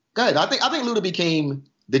 go ahead. I think Luda became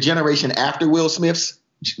the generation after Will Smith,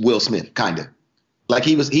 kind of. Like,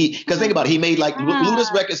 because think about it, he made, like,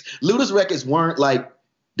 Luda's records weren't, like,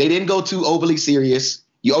 they didn't go too overly serious.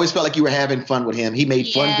 You always felt like you were having fun with him. He made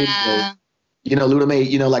fun videos. You know, Luda made,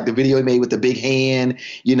 you know, like the video he made with the big hand.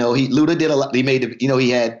 You know, Luda did a lot. He made, you know,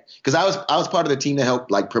 he had, because I was part of the team that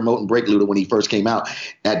helped, like, promote and break Luda when he first came out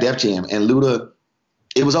at Def Jam. And Luda,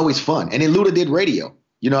 it was always fun. And then Luda did radio.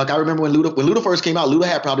 You know, like, I remember when Luda first came out, Luda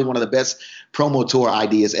had probably one of the best promo tour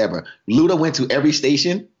ideas ever. Luda went to every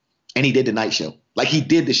station and he did the night show. Like, he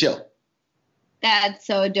did the show. That's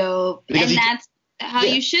so dope. Because that's how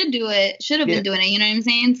you should do it. Should have been doing it. You know what I'm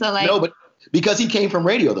saying? So, like, no, but because he came from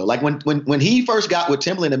radio, though. Like, when he first got with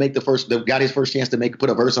Timbaland to got his first chance to put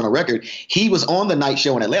a verse on a record, he was on the night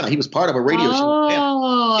show in Atlanta. He was part of a radio show in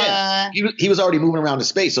Atlanta. Yeah. He was already moving around the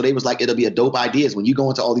space, so they was like, it'll be a dope idea when you go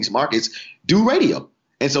into all these markets, do radio.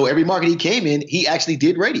 And so every market he came in, he actually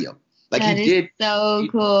did radio. Like, that is so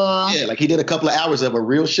cool. Yeah, like, he did a couple of hours of a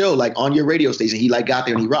real show, like, on your radio station. He, like, got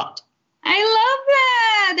there and he rocked. I love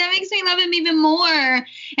that. That makes me love him even more.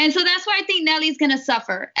 And so that's why I think Nelly's going to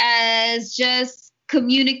suffer, as just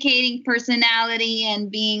communicating personality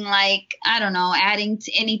and being, like, I don't know, adding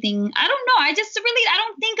to anything. I don't know. I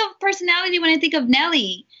don't think of personality when I think of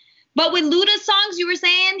Nelly. But with Luda's songs, you were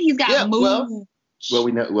saying, he's got moves. Well,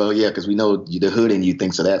 we know. Well, yeah, because we know the hood in you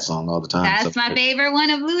thinks of that song all the time. That's my favorite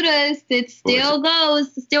one of Luda's. It still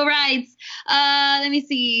goes, still rides. Let me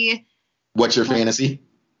see. What's your fantasy?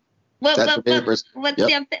 What's to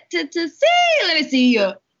see? Let me see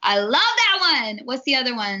you. I love that one. What's the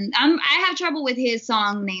other one? I have trouble with his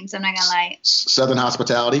song names. I'm not gonna lie. Southern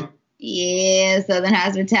Hospitality. Yeah, Southern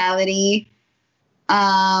Hospitality. Getting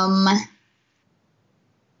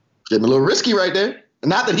a little risky right there.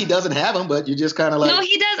 Not that he doesn't have them, but you just kind of like. No,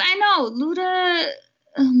 he does. I know. Luda.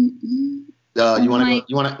 You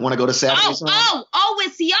want to go to Saturday? With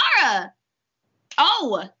Ciara.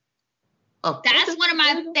 That's one of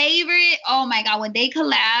my favorite. Oh my God, when they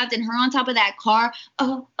collabed and her on top of that car.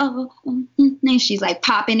 And she's like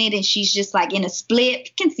popping it, and she's just like in a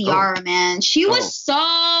split. Can Ciara, man? She was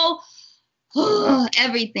so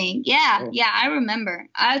everything. Yeah, I remember.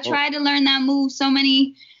 I tried to learn that move so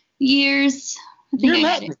many years.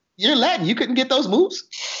 You're Latin. You couldn't get those moves.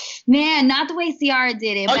 Man, not the way Ciara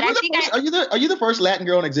did it. Are you the first Latin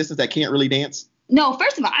girl in existence that can't really dance? No,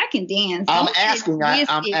 first of all, I can dance. I'm asking.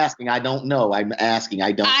 I don't know. I'm asking.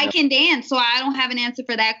 I don't know. I can dance, so I don't have an answer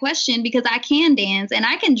for that question, because I can dance and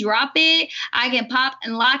I can drop it. I can pop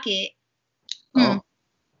and lock it.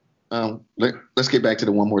 Let's get back to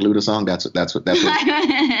the one more Luda song. That's what. I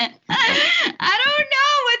don't know.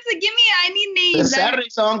 Give me. I need names. The Saturday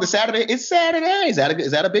song. The Saturday. It's Saturday. Is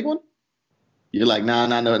that a big one? You're like, no,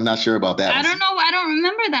 not sure about that. I don't know. I don't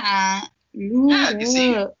remember that. Yeah, you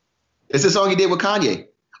see. It's the song he did with Kanye.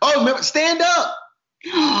 Oh, remember, Stand Up.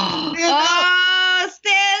 Stand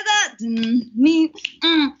Up.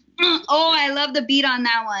 Oh, I love the beat on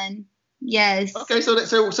that one. Yes. Okay, so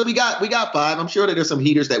we got 5. I'm sure that there's some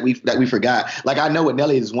heaters that we forgot. Like, I know what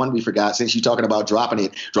Nelly is one we forgot, since you're talking about dropping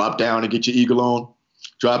it. Drop down and get your eagle on.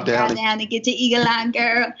 Drop down and get your eagle on,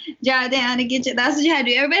 girl. Drop down and get your. That's what you had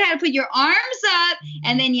to do. Everybody had to put your arms up,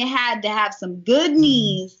 and then you had to have some good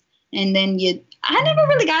knees. and then I never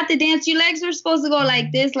really got the dance. Your legs were supposed to go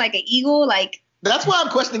like this, like an eagle, like. That's why I'm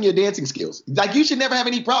questioning your dancing skills. Like, you should never have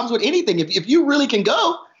any problems with anything. If you really can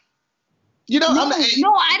go, you know. No,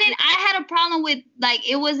 I didn't. I had a problem with, like,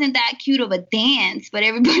 it wasn't that cute of a dance, but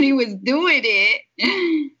everybody was doing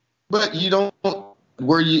it. But you don't.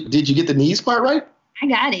 Did you get the knees part right? I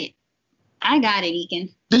got it,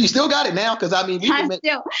 Ekin. Do you still got it now? Because I mean, listen. I'm not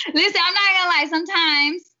gonna lie.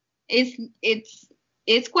 Sometimes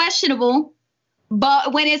it's questionable,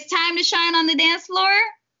 but when it's time to shine on the dance floor,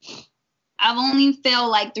 I've only failed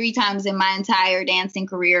like 3 times in my entire dancing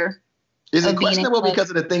career. Is it questionable because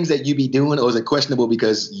of the things that you be doing, or is it questionable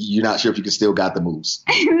because you're not sure if you can still got the moves?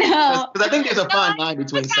 No, because I think there's a fine line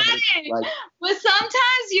between some of it. Like, but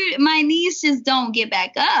sometimes my knees just don't get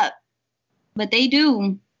back up, but they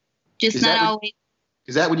do. Just not always.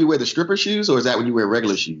 Is that when you wear the stripper shoes, or is that when you wear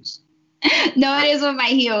regular shoes? No, it is with my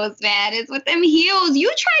heels, man. It's with them heels.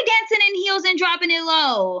 You try dancing in heels and dropping it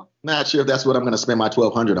low. Not sure if that's what I'm going to spend my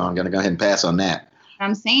 $1,200 on. I'm going to go ahead and pass on that.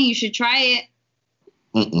 I'm saying you should try it.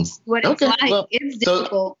 What it's like. Well, it's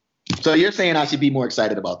difficult. So you're saying I should be more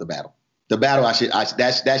excited about the battle. The battle, I should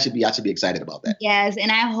be excited about that. Yes,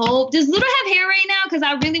 and I hope, does Ludo have hair right now? Because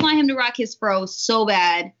I really want him to rock his fro so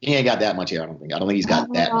bad. He ain't got that much hair, I don't think. I don't think he's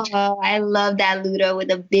got that much hair. Oh, I love that Ludo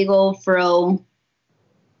with a big old fro.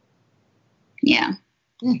 Yeah.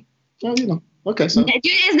 Well, you know. Okay, so. Dude,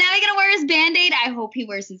 is Nelly gonna wear his Band-Aid? I hope he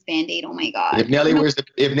wears his Band-Aid. Oh my God. If Nelly wears the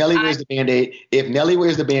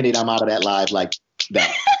Band-Aid, I'm out of that live like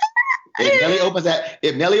that.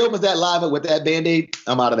 If Nelly opens that live up with that Band-Aid,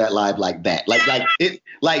 I'm out of that live like that.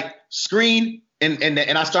 Like screen and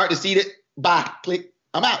I start to see it. Bye. Click.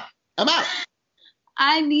 I'm out.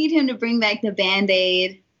 I need him to bring back the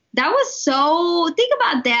Band-Aid. That was so. Think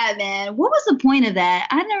about that, man. What was the point of that?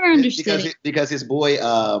 I never understood because his boy.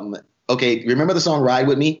 Okay, remember the song "Ride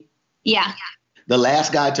with Me"? Yeah. The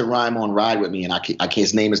last guy to rhyme on "Ride with Me," and I can't.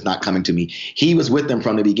 His name is not coming to me. He was with them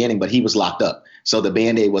from the beginning, but he was locked up. So the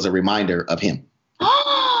Band-Aid was a reminder of him.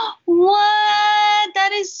 What?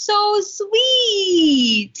 That is so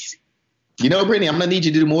sweet. You know, Brittany, I'm gonna need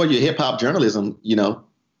you to do more of your hip hop journalism. You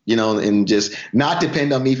know, and just not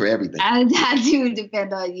depend on me for everything. I do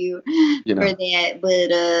depend on you, for that, but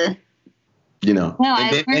no,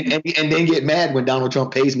 and then get mad when Donald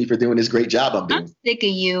Trump pays me for doing this great job I'm doing. I'm sick of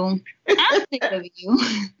you.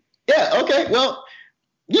 Yeah. Okay. Well,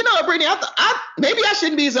 Brittany, maybe I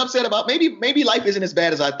shouldn't be as upset about. Maybe life isn't as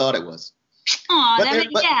bad as I thought it was.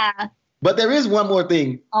 Yeah. But there is one more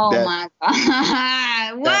thing. Oh my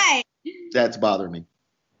God! What? That's bothering me.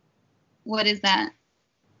 What is that?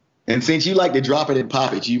 And since you like to drop it and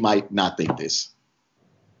pop it, you might not think this.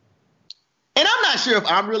 And I'm not sure if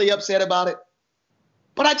I'm really upset about it,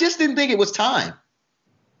 but I just didn't think it was time.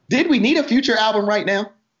 Did we need a Future album right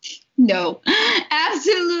now? No,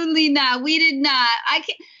 absolutely not. We did not. I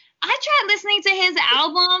tried listening to his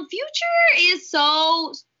album. Future is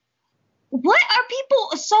so. What are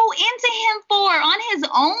people so into him for on his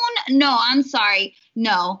own? No, I'm sorry.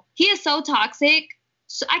 No, he is so toxic.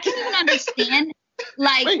 So I can't even understand.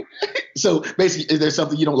 Like, wait, so basically, is there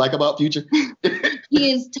something you don't like about Future?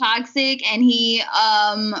 He is toxic, and he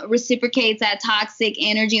reciprocates that toxic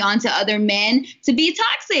energy onto other men to be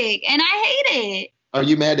toxic, and I hate it. Are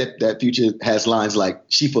you mad that Future has lines like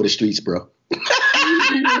 "She for the streets, bro"?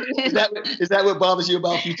 Is that what bothers you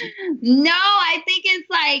about Future? No, I think it's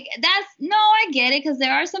like I get it, because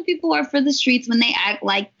there are some people who are for the streets when they act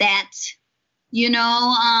like that,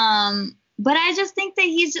 But I just think that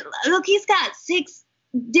he's got 6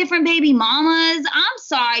 different baby mamas. I'm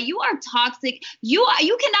sorry, you are toxic. You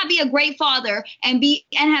cannot be a great father and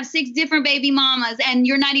have 6 different baby mamas, and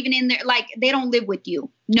you're not even in there. Like, they don't live with you.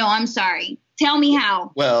 No, I'm sorry. Tell me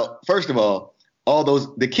how. Well, first of all,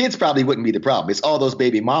 the kids probably wouldn't be the problem. It's all those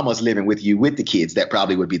baby mamas living with you with the kids that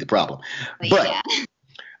probably would be the problem. But yeah.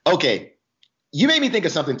 Okay, you made me think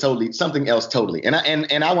of something else totally, and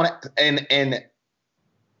I want to and.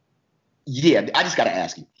 Yeah, I just got to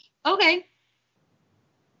ask you. Okay.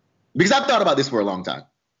 Because I've thought about this for a long time.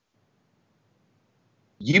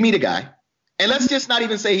 You meet a guy, and let's just not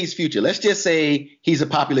even say he's Future. Let's just say he's a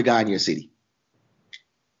popular guy in your city.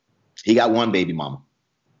 He got 1 baby mama.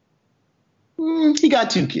 He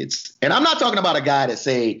got 2 kids. And I'm not talking about a guy that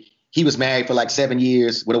say he was married for like 7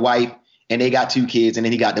 years with a wife, and they got 2 kids, and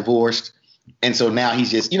then he got divorced. And so now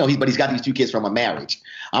he's just, but he's got these 2 kids from a marriage.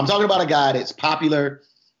 I'm talking about a guy that's popular.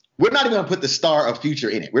 We're not even going to put the star of Future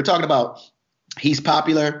in it. We're talking about he's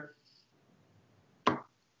popular.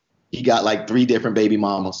 He got like 3 different baby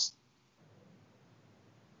mamas.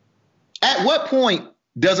 At what point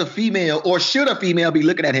does a female, or should a female, be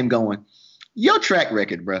looking at him going, your track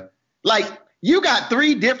record, bro, Like, you got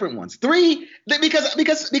 3 different ones. 3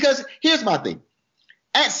 because here's my thing.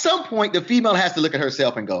 At some point, the female has to look at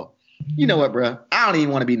herself and go, you know what, bro? I don't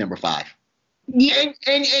even want to be number 5. Yeah.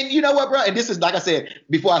 And you know what, bro? And this is, like I said,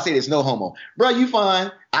 before I say this, no homo. Bro, you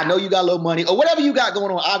fine. I know you got a little money or whatever you got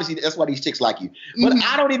going on. Obviously, that's why these chicks like you. But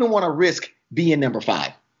I don't even want to risk being number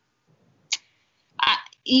 5.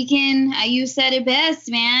 Ekin, you said it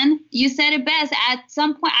best, man. You said it best. At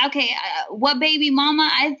some point, okay, what baby mama?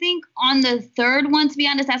 I think on the 3rd one, to be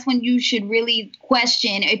honest, that's when you should really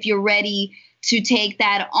question if you're ready to take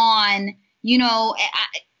that on, you know.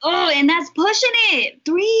 And that's pushing it.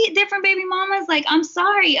 3 different baby mamas. Like, I'm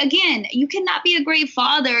sorry. Again, you cannot be a great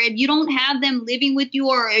father if you don't have them living with you,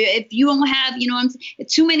 or if you don't have,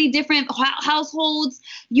 too many different households.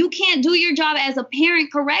 You can't do your job as a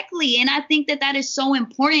parent correctly. And I think that is so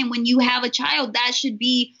important when you have a child. That should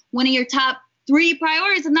be one of your top 3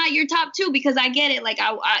 priorities, if not your top 2, because I get it. Like,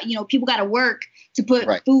 I people got to work to put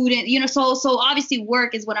food in, so obviously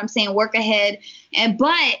work is what I'm saying, work ahead.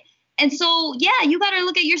 And so, yeah, you got to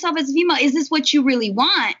look at yourself as a female. Is this what you really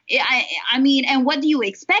want? I mean, and what do you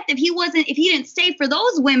expect? If he didn't stay for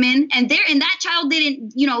those women and that child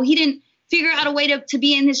didn't, he didn't figure out a way to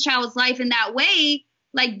be in his child's life in that way,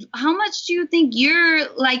 like, how much do you think your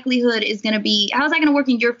likelihood is going to be? How is that going to work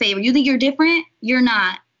in your favor? You think you're different? You're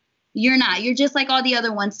not. You're not. You're just like all the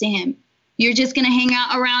other ones to him. You're just going to hang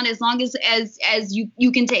out around as long as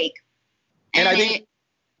you can take. And I think,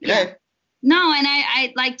 yeah. No, and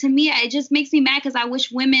I like, to me, it just makes me mad because I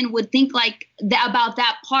wish women would think like that about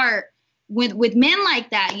that part with men like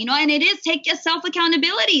that, and it is take your self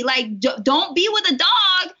accountability. Like, don't be with a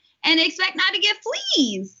dog and expect not to get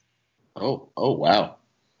fleas. Oh, wow.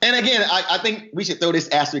 And again, I think we should throw this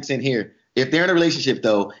asterisk in here. If they're in a relationship,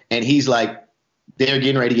 though, and he's like, they're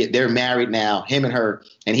getting ready they're married now, him and her,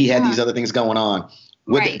 and he had these other things going on.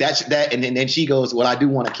 Right. And then she goes, well, I do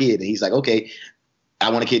want a kid. And he's like, okay, I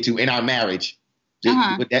want a kid too in our marriage.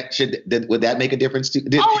 Would that make a difference too?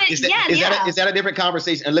 Is that a different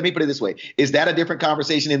conversation? And let me put it this way. Is that a different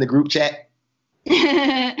conversation in the group chat?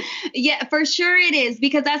 Yeah, for sure it is,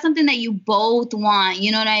 because that's something that you both want.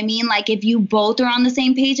 You know what I mean? Like, if you both are on the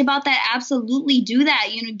same page about that, absolutely do that.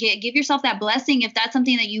 Give yourself that blessing if that's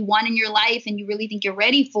something that you want in your life and you really think you're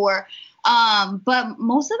ready for. But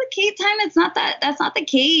most of the time that's not the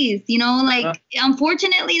case,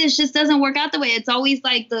 unfortunately, this just doesn't work out the way. It's always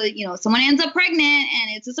like someone ends up pregnant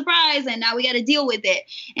and it's a surprise and now we got to deal with it.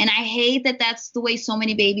 And I hate that that's the way so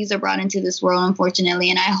many babies are brought into this world,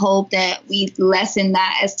 unfortunately. And I hope that we lessen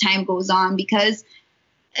that as time goes on, because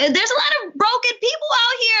there's a lot of broken people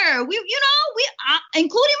out here.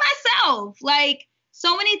 Including myself, like,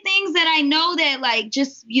 so many things that I know that, like,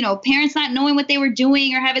 just, parents not knowing what they were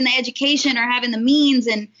doing or having the education or having the means.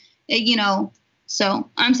 And, so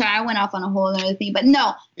I'm sorry, I went off on a whole other thing, but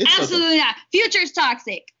no, absolutely not. Future's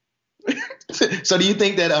toxic. So do you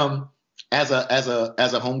think that, as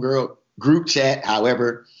a homegirl group chat,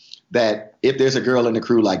 however, that if there's a girl in the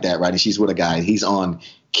crew like that, right, and she's with a guy, he's on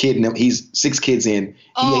kidding him, he's 6 kids in,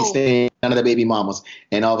 he ain't staying none of the baby mamas,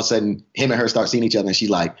 and all of a sudden him and her start seeing each other and she's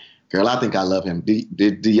like, girl, I think I love him.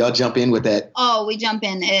 Do y'all jump in with that? Oh, we jump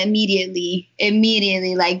in immediately.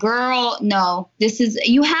 Like, girl, no,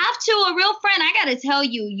 you have to. A real friend, I got to tell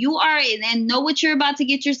you, you are, and know what you're about to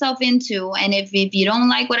get yourself into. And if you don't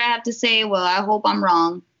like what I have to say, well, I hope I'm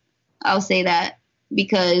wrong. I'll say that,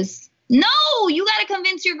 because no, you got to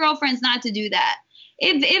convince your girlfriends not to do that.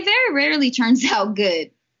 It very rarely turns out good.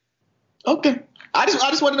 Okay. I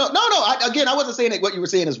just want to know. No. I wasn't saying that what you were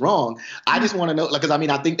saying is wrong. I just want to know, like, because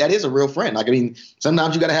I think that is a real friend. Like,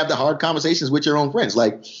 sometimes you got to have the hard conversations with your own friends.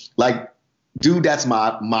 Like, dude, that's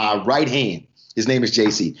my right hand. His name is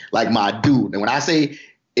JC. Like, my dude. And when I say,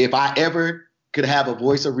 if I ever could have a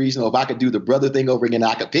voice of reason, or if I could do the brother thing over again,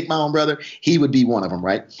 I could pick my own brother, he would be one of them,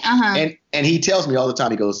 right? And he tells me all the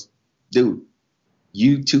time. He goes, dude,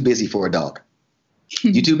 you too busy for a dog.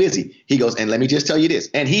 You too busy. He goes, and let me just tell you this.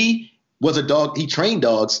 And he was a dog. He trained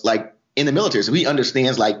dogs, like, in the military. So he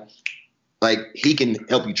understands, like he can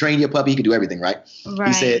help you train your puppy. He can do everything, right?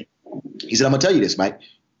 He said, I'm going to tell you this, Mike.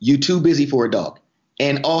 You too busy for a dog.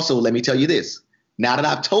 And also, let me tell you this. Now that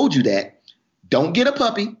I've told you that, don't get a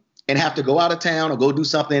puppy and have to go out of town or go do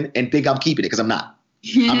something and think I'm keeping it, because I'm not.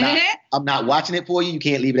 I'm not watching it for you. You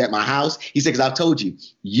can't leave it at my house. He said, because I've told you,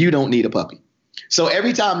 you don't need a puppy. So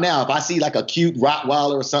every time now, if I see like a cute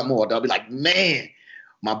Rottweiler or something, or they'll be like, man,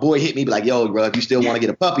 my boy hit me, be like, yo, bro, if you still want to get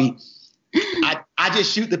a puppy, I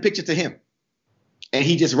just shoot the picture to him. And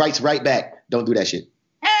he just writes right back, don't do that shit.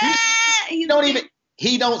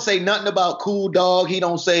 He don't say nothing about cool dog. He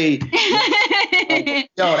don't say,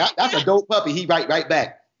 yo, that's a dope puppy. He write right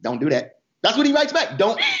back, Don't do that. That's what he writes back.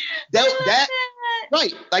 Don't that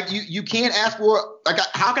right. Like you can't ask for, like,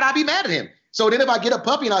 how can I be mad at him? So then if I get a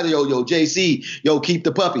puppy and I yo, JC, keep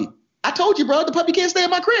the puppy. I told you, bro, the puppy can't stay in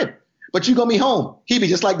my crib. But you gonna be home. He be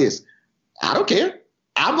just like this. I don't care.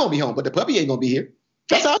 I'm gonna be home, but the puppy ain't gonna be here.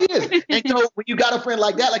 That's how he is. And when you got a friend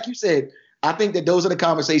like that, like you said, I think that those are the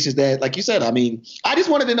conversations that, like you said, I mean, I just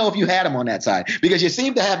wanted to know if you had them on that side, because you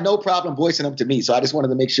seem to have no problem voicing them to me. So I just wanted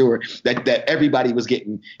to make sure that everybody was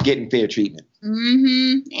getting fair treatment.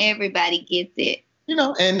 Mm-hmm. Everybody gets it.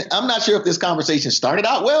 And I'm not sure if this conversation started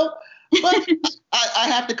out well, but I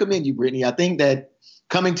have to commend you, Brittany. I think that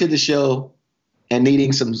coming to the show and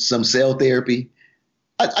needing some cell therapy,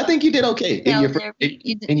 I think you did okay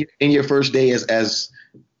in your first day as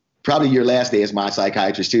probably your last day as my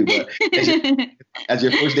psychiatrist too, but as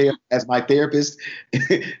your first day as my therapist,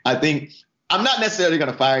 I think I'm not necessarily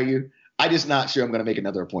going to fire you. I'm just not sure I'm going to make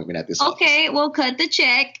another appointment at this. Okay, we'll cut the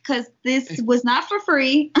check because this was not for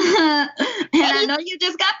free. And I know you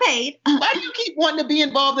just got paid. Why do you keep wanting to be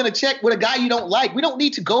involved in a check with a guy you don't like? We don't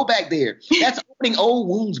need to go back there. That's opening old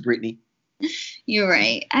wounds, Brittany. You're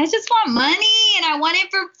right. I just want money and I want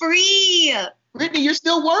it for free. Brittany, you're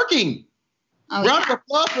still working. Oh, Round of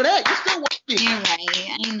applause for that. You're still working. You're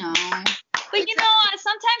right. I know. But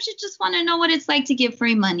sometimes you just want to know what it's like to get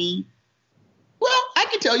free money. Well, I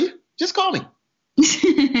can tell you. Just call me.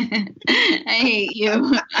 I hate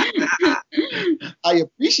you. I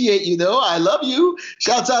appreciate you, though. I love you.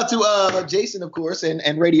 Shouts out to Jason, of course,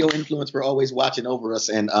 and Radio Influence for always watching over us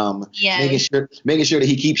and making sure that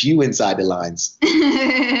he keeps you inside the lines.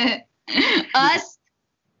 Us?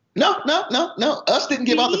 No. Us didn't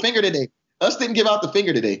give out the finger today.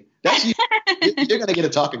 That's you. You're going to get a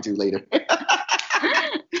talking to later.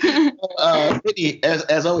 Brittany,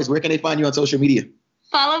 as always, where can they find you on social media?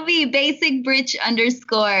 Follow me, @BasicBritch_.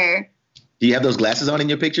 Do you have those glasses on in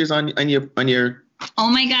your pictures on your? Oh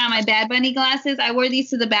my God, my Bad Bunny glasses. I wore these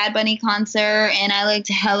to the Bad Bunny concert and I looked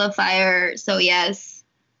hella fire. So yes,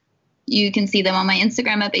 you can see them on my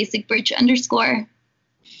Instagram @BasicBritch_.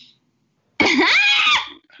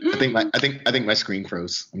 I think my screen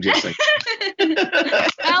froze. I'm just saying. No,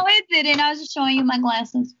 it didn't. I was just showing you my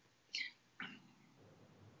glasses.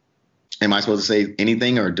 Am I supposed to say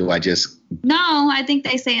anything, or do I just? No, I think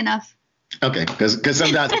they say enough. Okay, because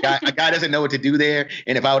sometimes a guy doesn't know what to do there,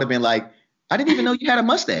 and if I would have been like, I didn't even know you had a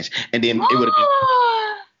mustache, and then it would have been.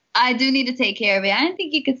 I do need to take care of it. I didn't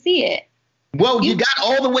think you could see it. Well, you got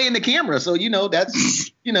all the way in the camera, so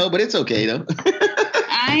that's but it's okay though.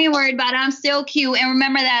 I ain't worried about it. I'm still cute, and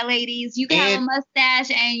remember that, ladies, you can have a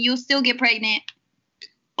mustache and you'll still get pregnant.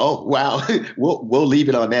 Oh, wow. We'll leave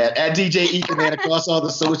it on that. At DJ Ethan, man, across all the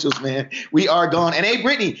socials, man. We are gone. And hey,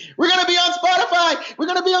 Brittany, we're going to be on Spotify.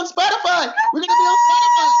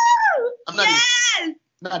 I'm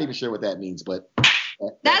not even sure what that means, but. That's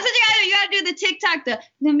what you got to do. You got to do the TikTok.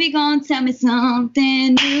 Then be going to tell me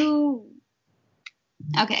something new.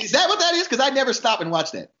 Okay. Is that what that is? Because I never stop and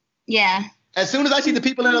watch that. Yeah. As soon as I see the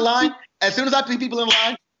people in the line, I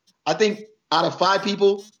think out of 5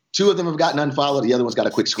 people, 2 of them have gotten unfollowed. The other one's got a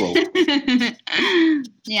quick scroll.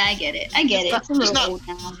 Yeah, I get it. It's a little old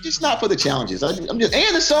now. Just not for the challenges. And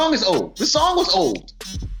the song is old. The song was old.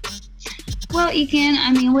 Well, you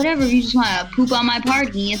can, whatever. You just want to poop on my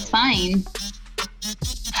party. It's fine.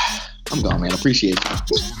 I'm gone, man. Appreciate you.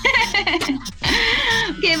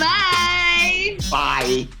 Okay, bye.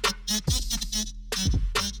 Bye.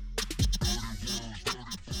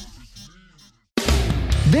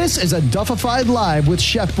 This is a Duffified Live with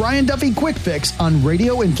Chef Brian Duffy Quick Fix on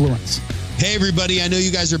Radio Influence. Hey, everybody. I know you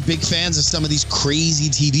guys are big fans of some of these crazy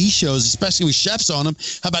TV shows, especially with chefs on them.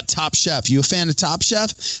 How about Top Chef? You a fan of Top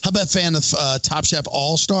Chef? How about a fan of Top Chef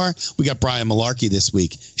All-Star? We got Brian Malarkey this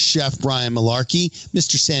week. Chef Brian Malarkey,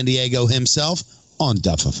 Mr. San Diego himself, on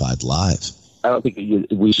Duffified Live. I don't think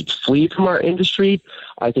we should flee from our industry.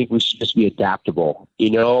 I think we should just be adaptable.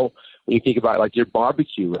 When you think about like your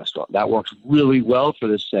barbecue restaurant, that works really well for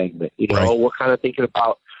this segment. Right. We're kind of thinking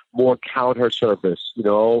about more counter service,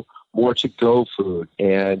 more to-go food.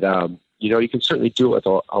 And, you can certainly do it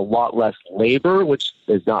with a lot less labor, which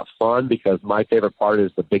is not fun because my favorite part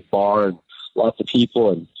is the big bar and lots of people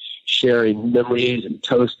and sharing memories and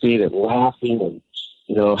toasting and laughing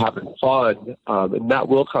and, having fun. And that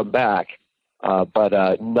will come back.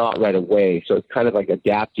 But not right away. So it's kind of like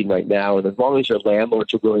adapting right now. And as long as your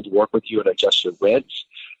landlords are willing to work with you and adjust your rents,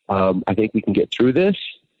 I think we can get through this.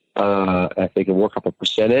 I think and work up a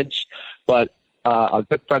percentage. But a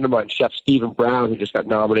good friend of mine, Chef Stephen Brown, who just got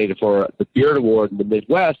nominated for the Beard Award in the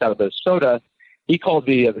Midwest out of Minnesota, he called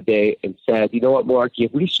me the other day and said, you know what, Marky,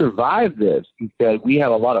 if we survive this, he said, we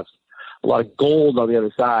have a lot of a lot of gold on the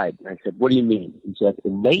other side. And I said, what do you mean? He said,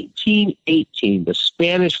 in 1918, the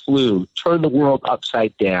Spanish flu turned the world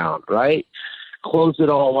upside down, right? Closed it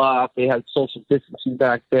all up. They had social distancing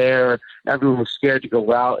back there. Everyone was scared to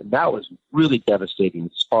go out. And that was really devastating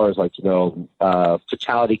as far as, like,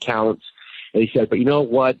 fatality counts. And he said, but you know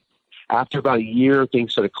what? After about a year,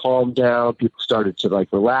 things sort of calmed down. People started to, like,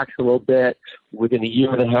 relax a little bit. Within a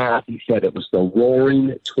year and a half, he said it was the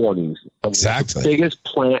Roaring 20s. Exactly.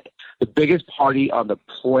 The biggest party on the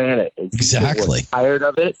planet. And exactly. People were tired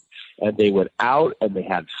of it, and they went out, and they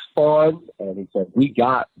had fun. And he said, we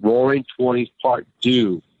got Roaring 20s Part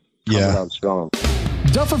 2 coming on strong.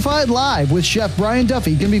 Duffified Live with Chef Brian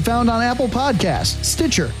Duffy can be found on Apple Podcasts,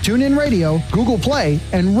 Stitcher, TuneIn Radio, Google Play,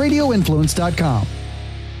 and RadioInfluence.com.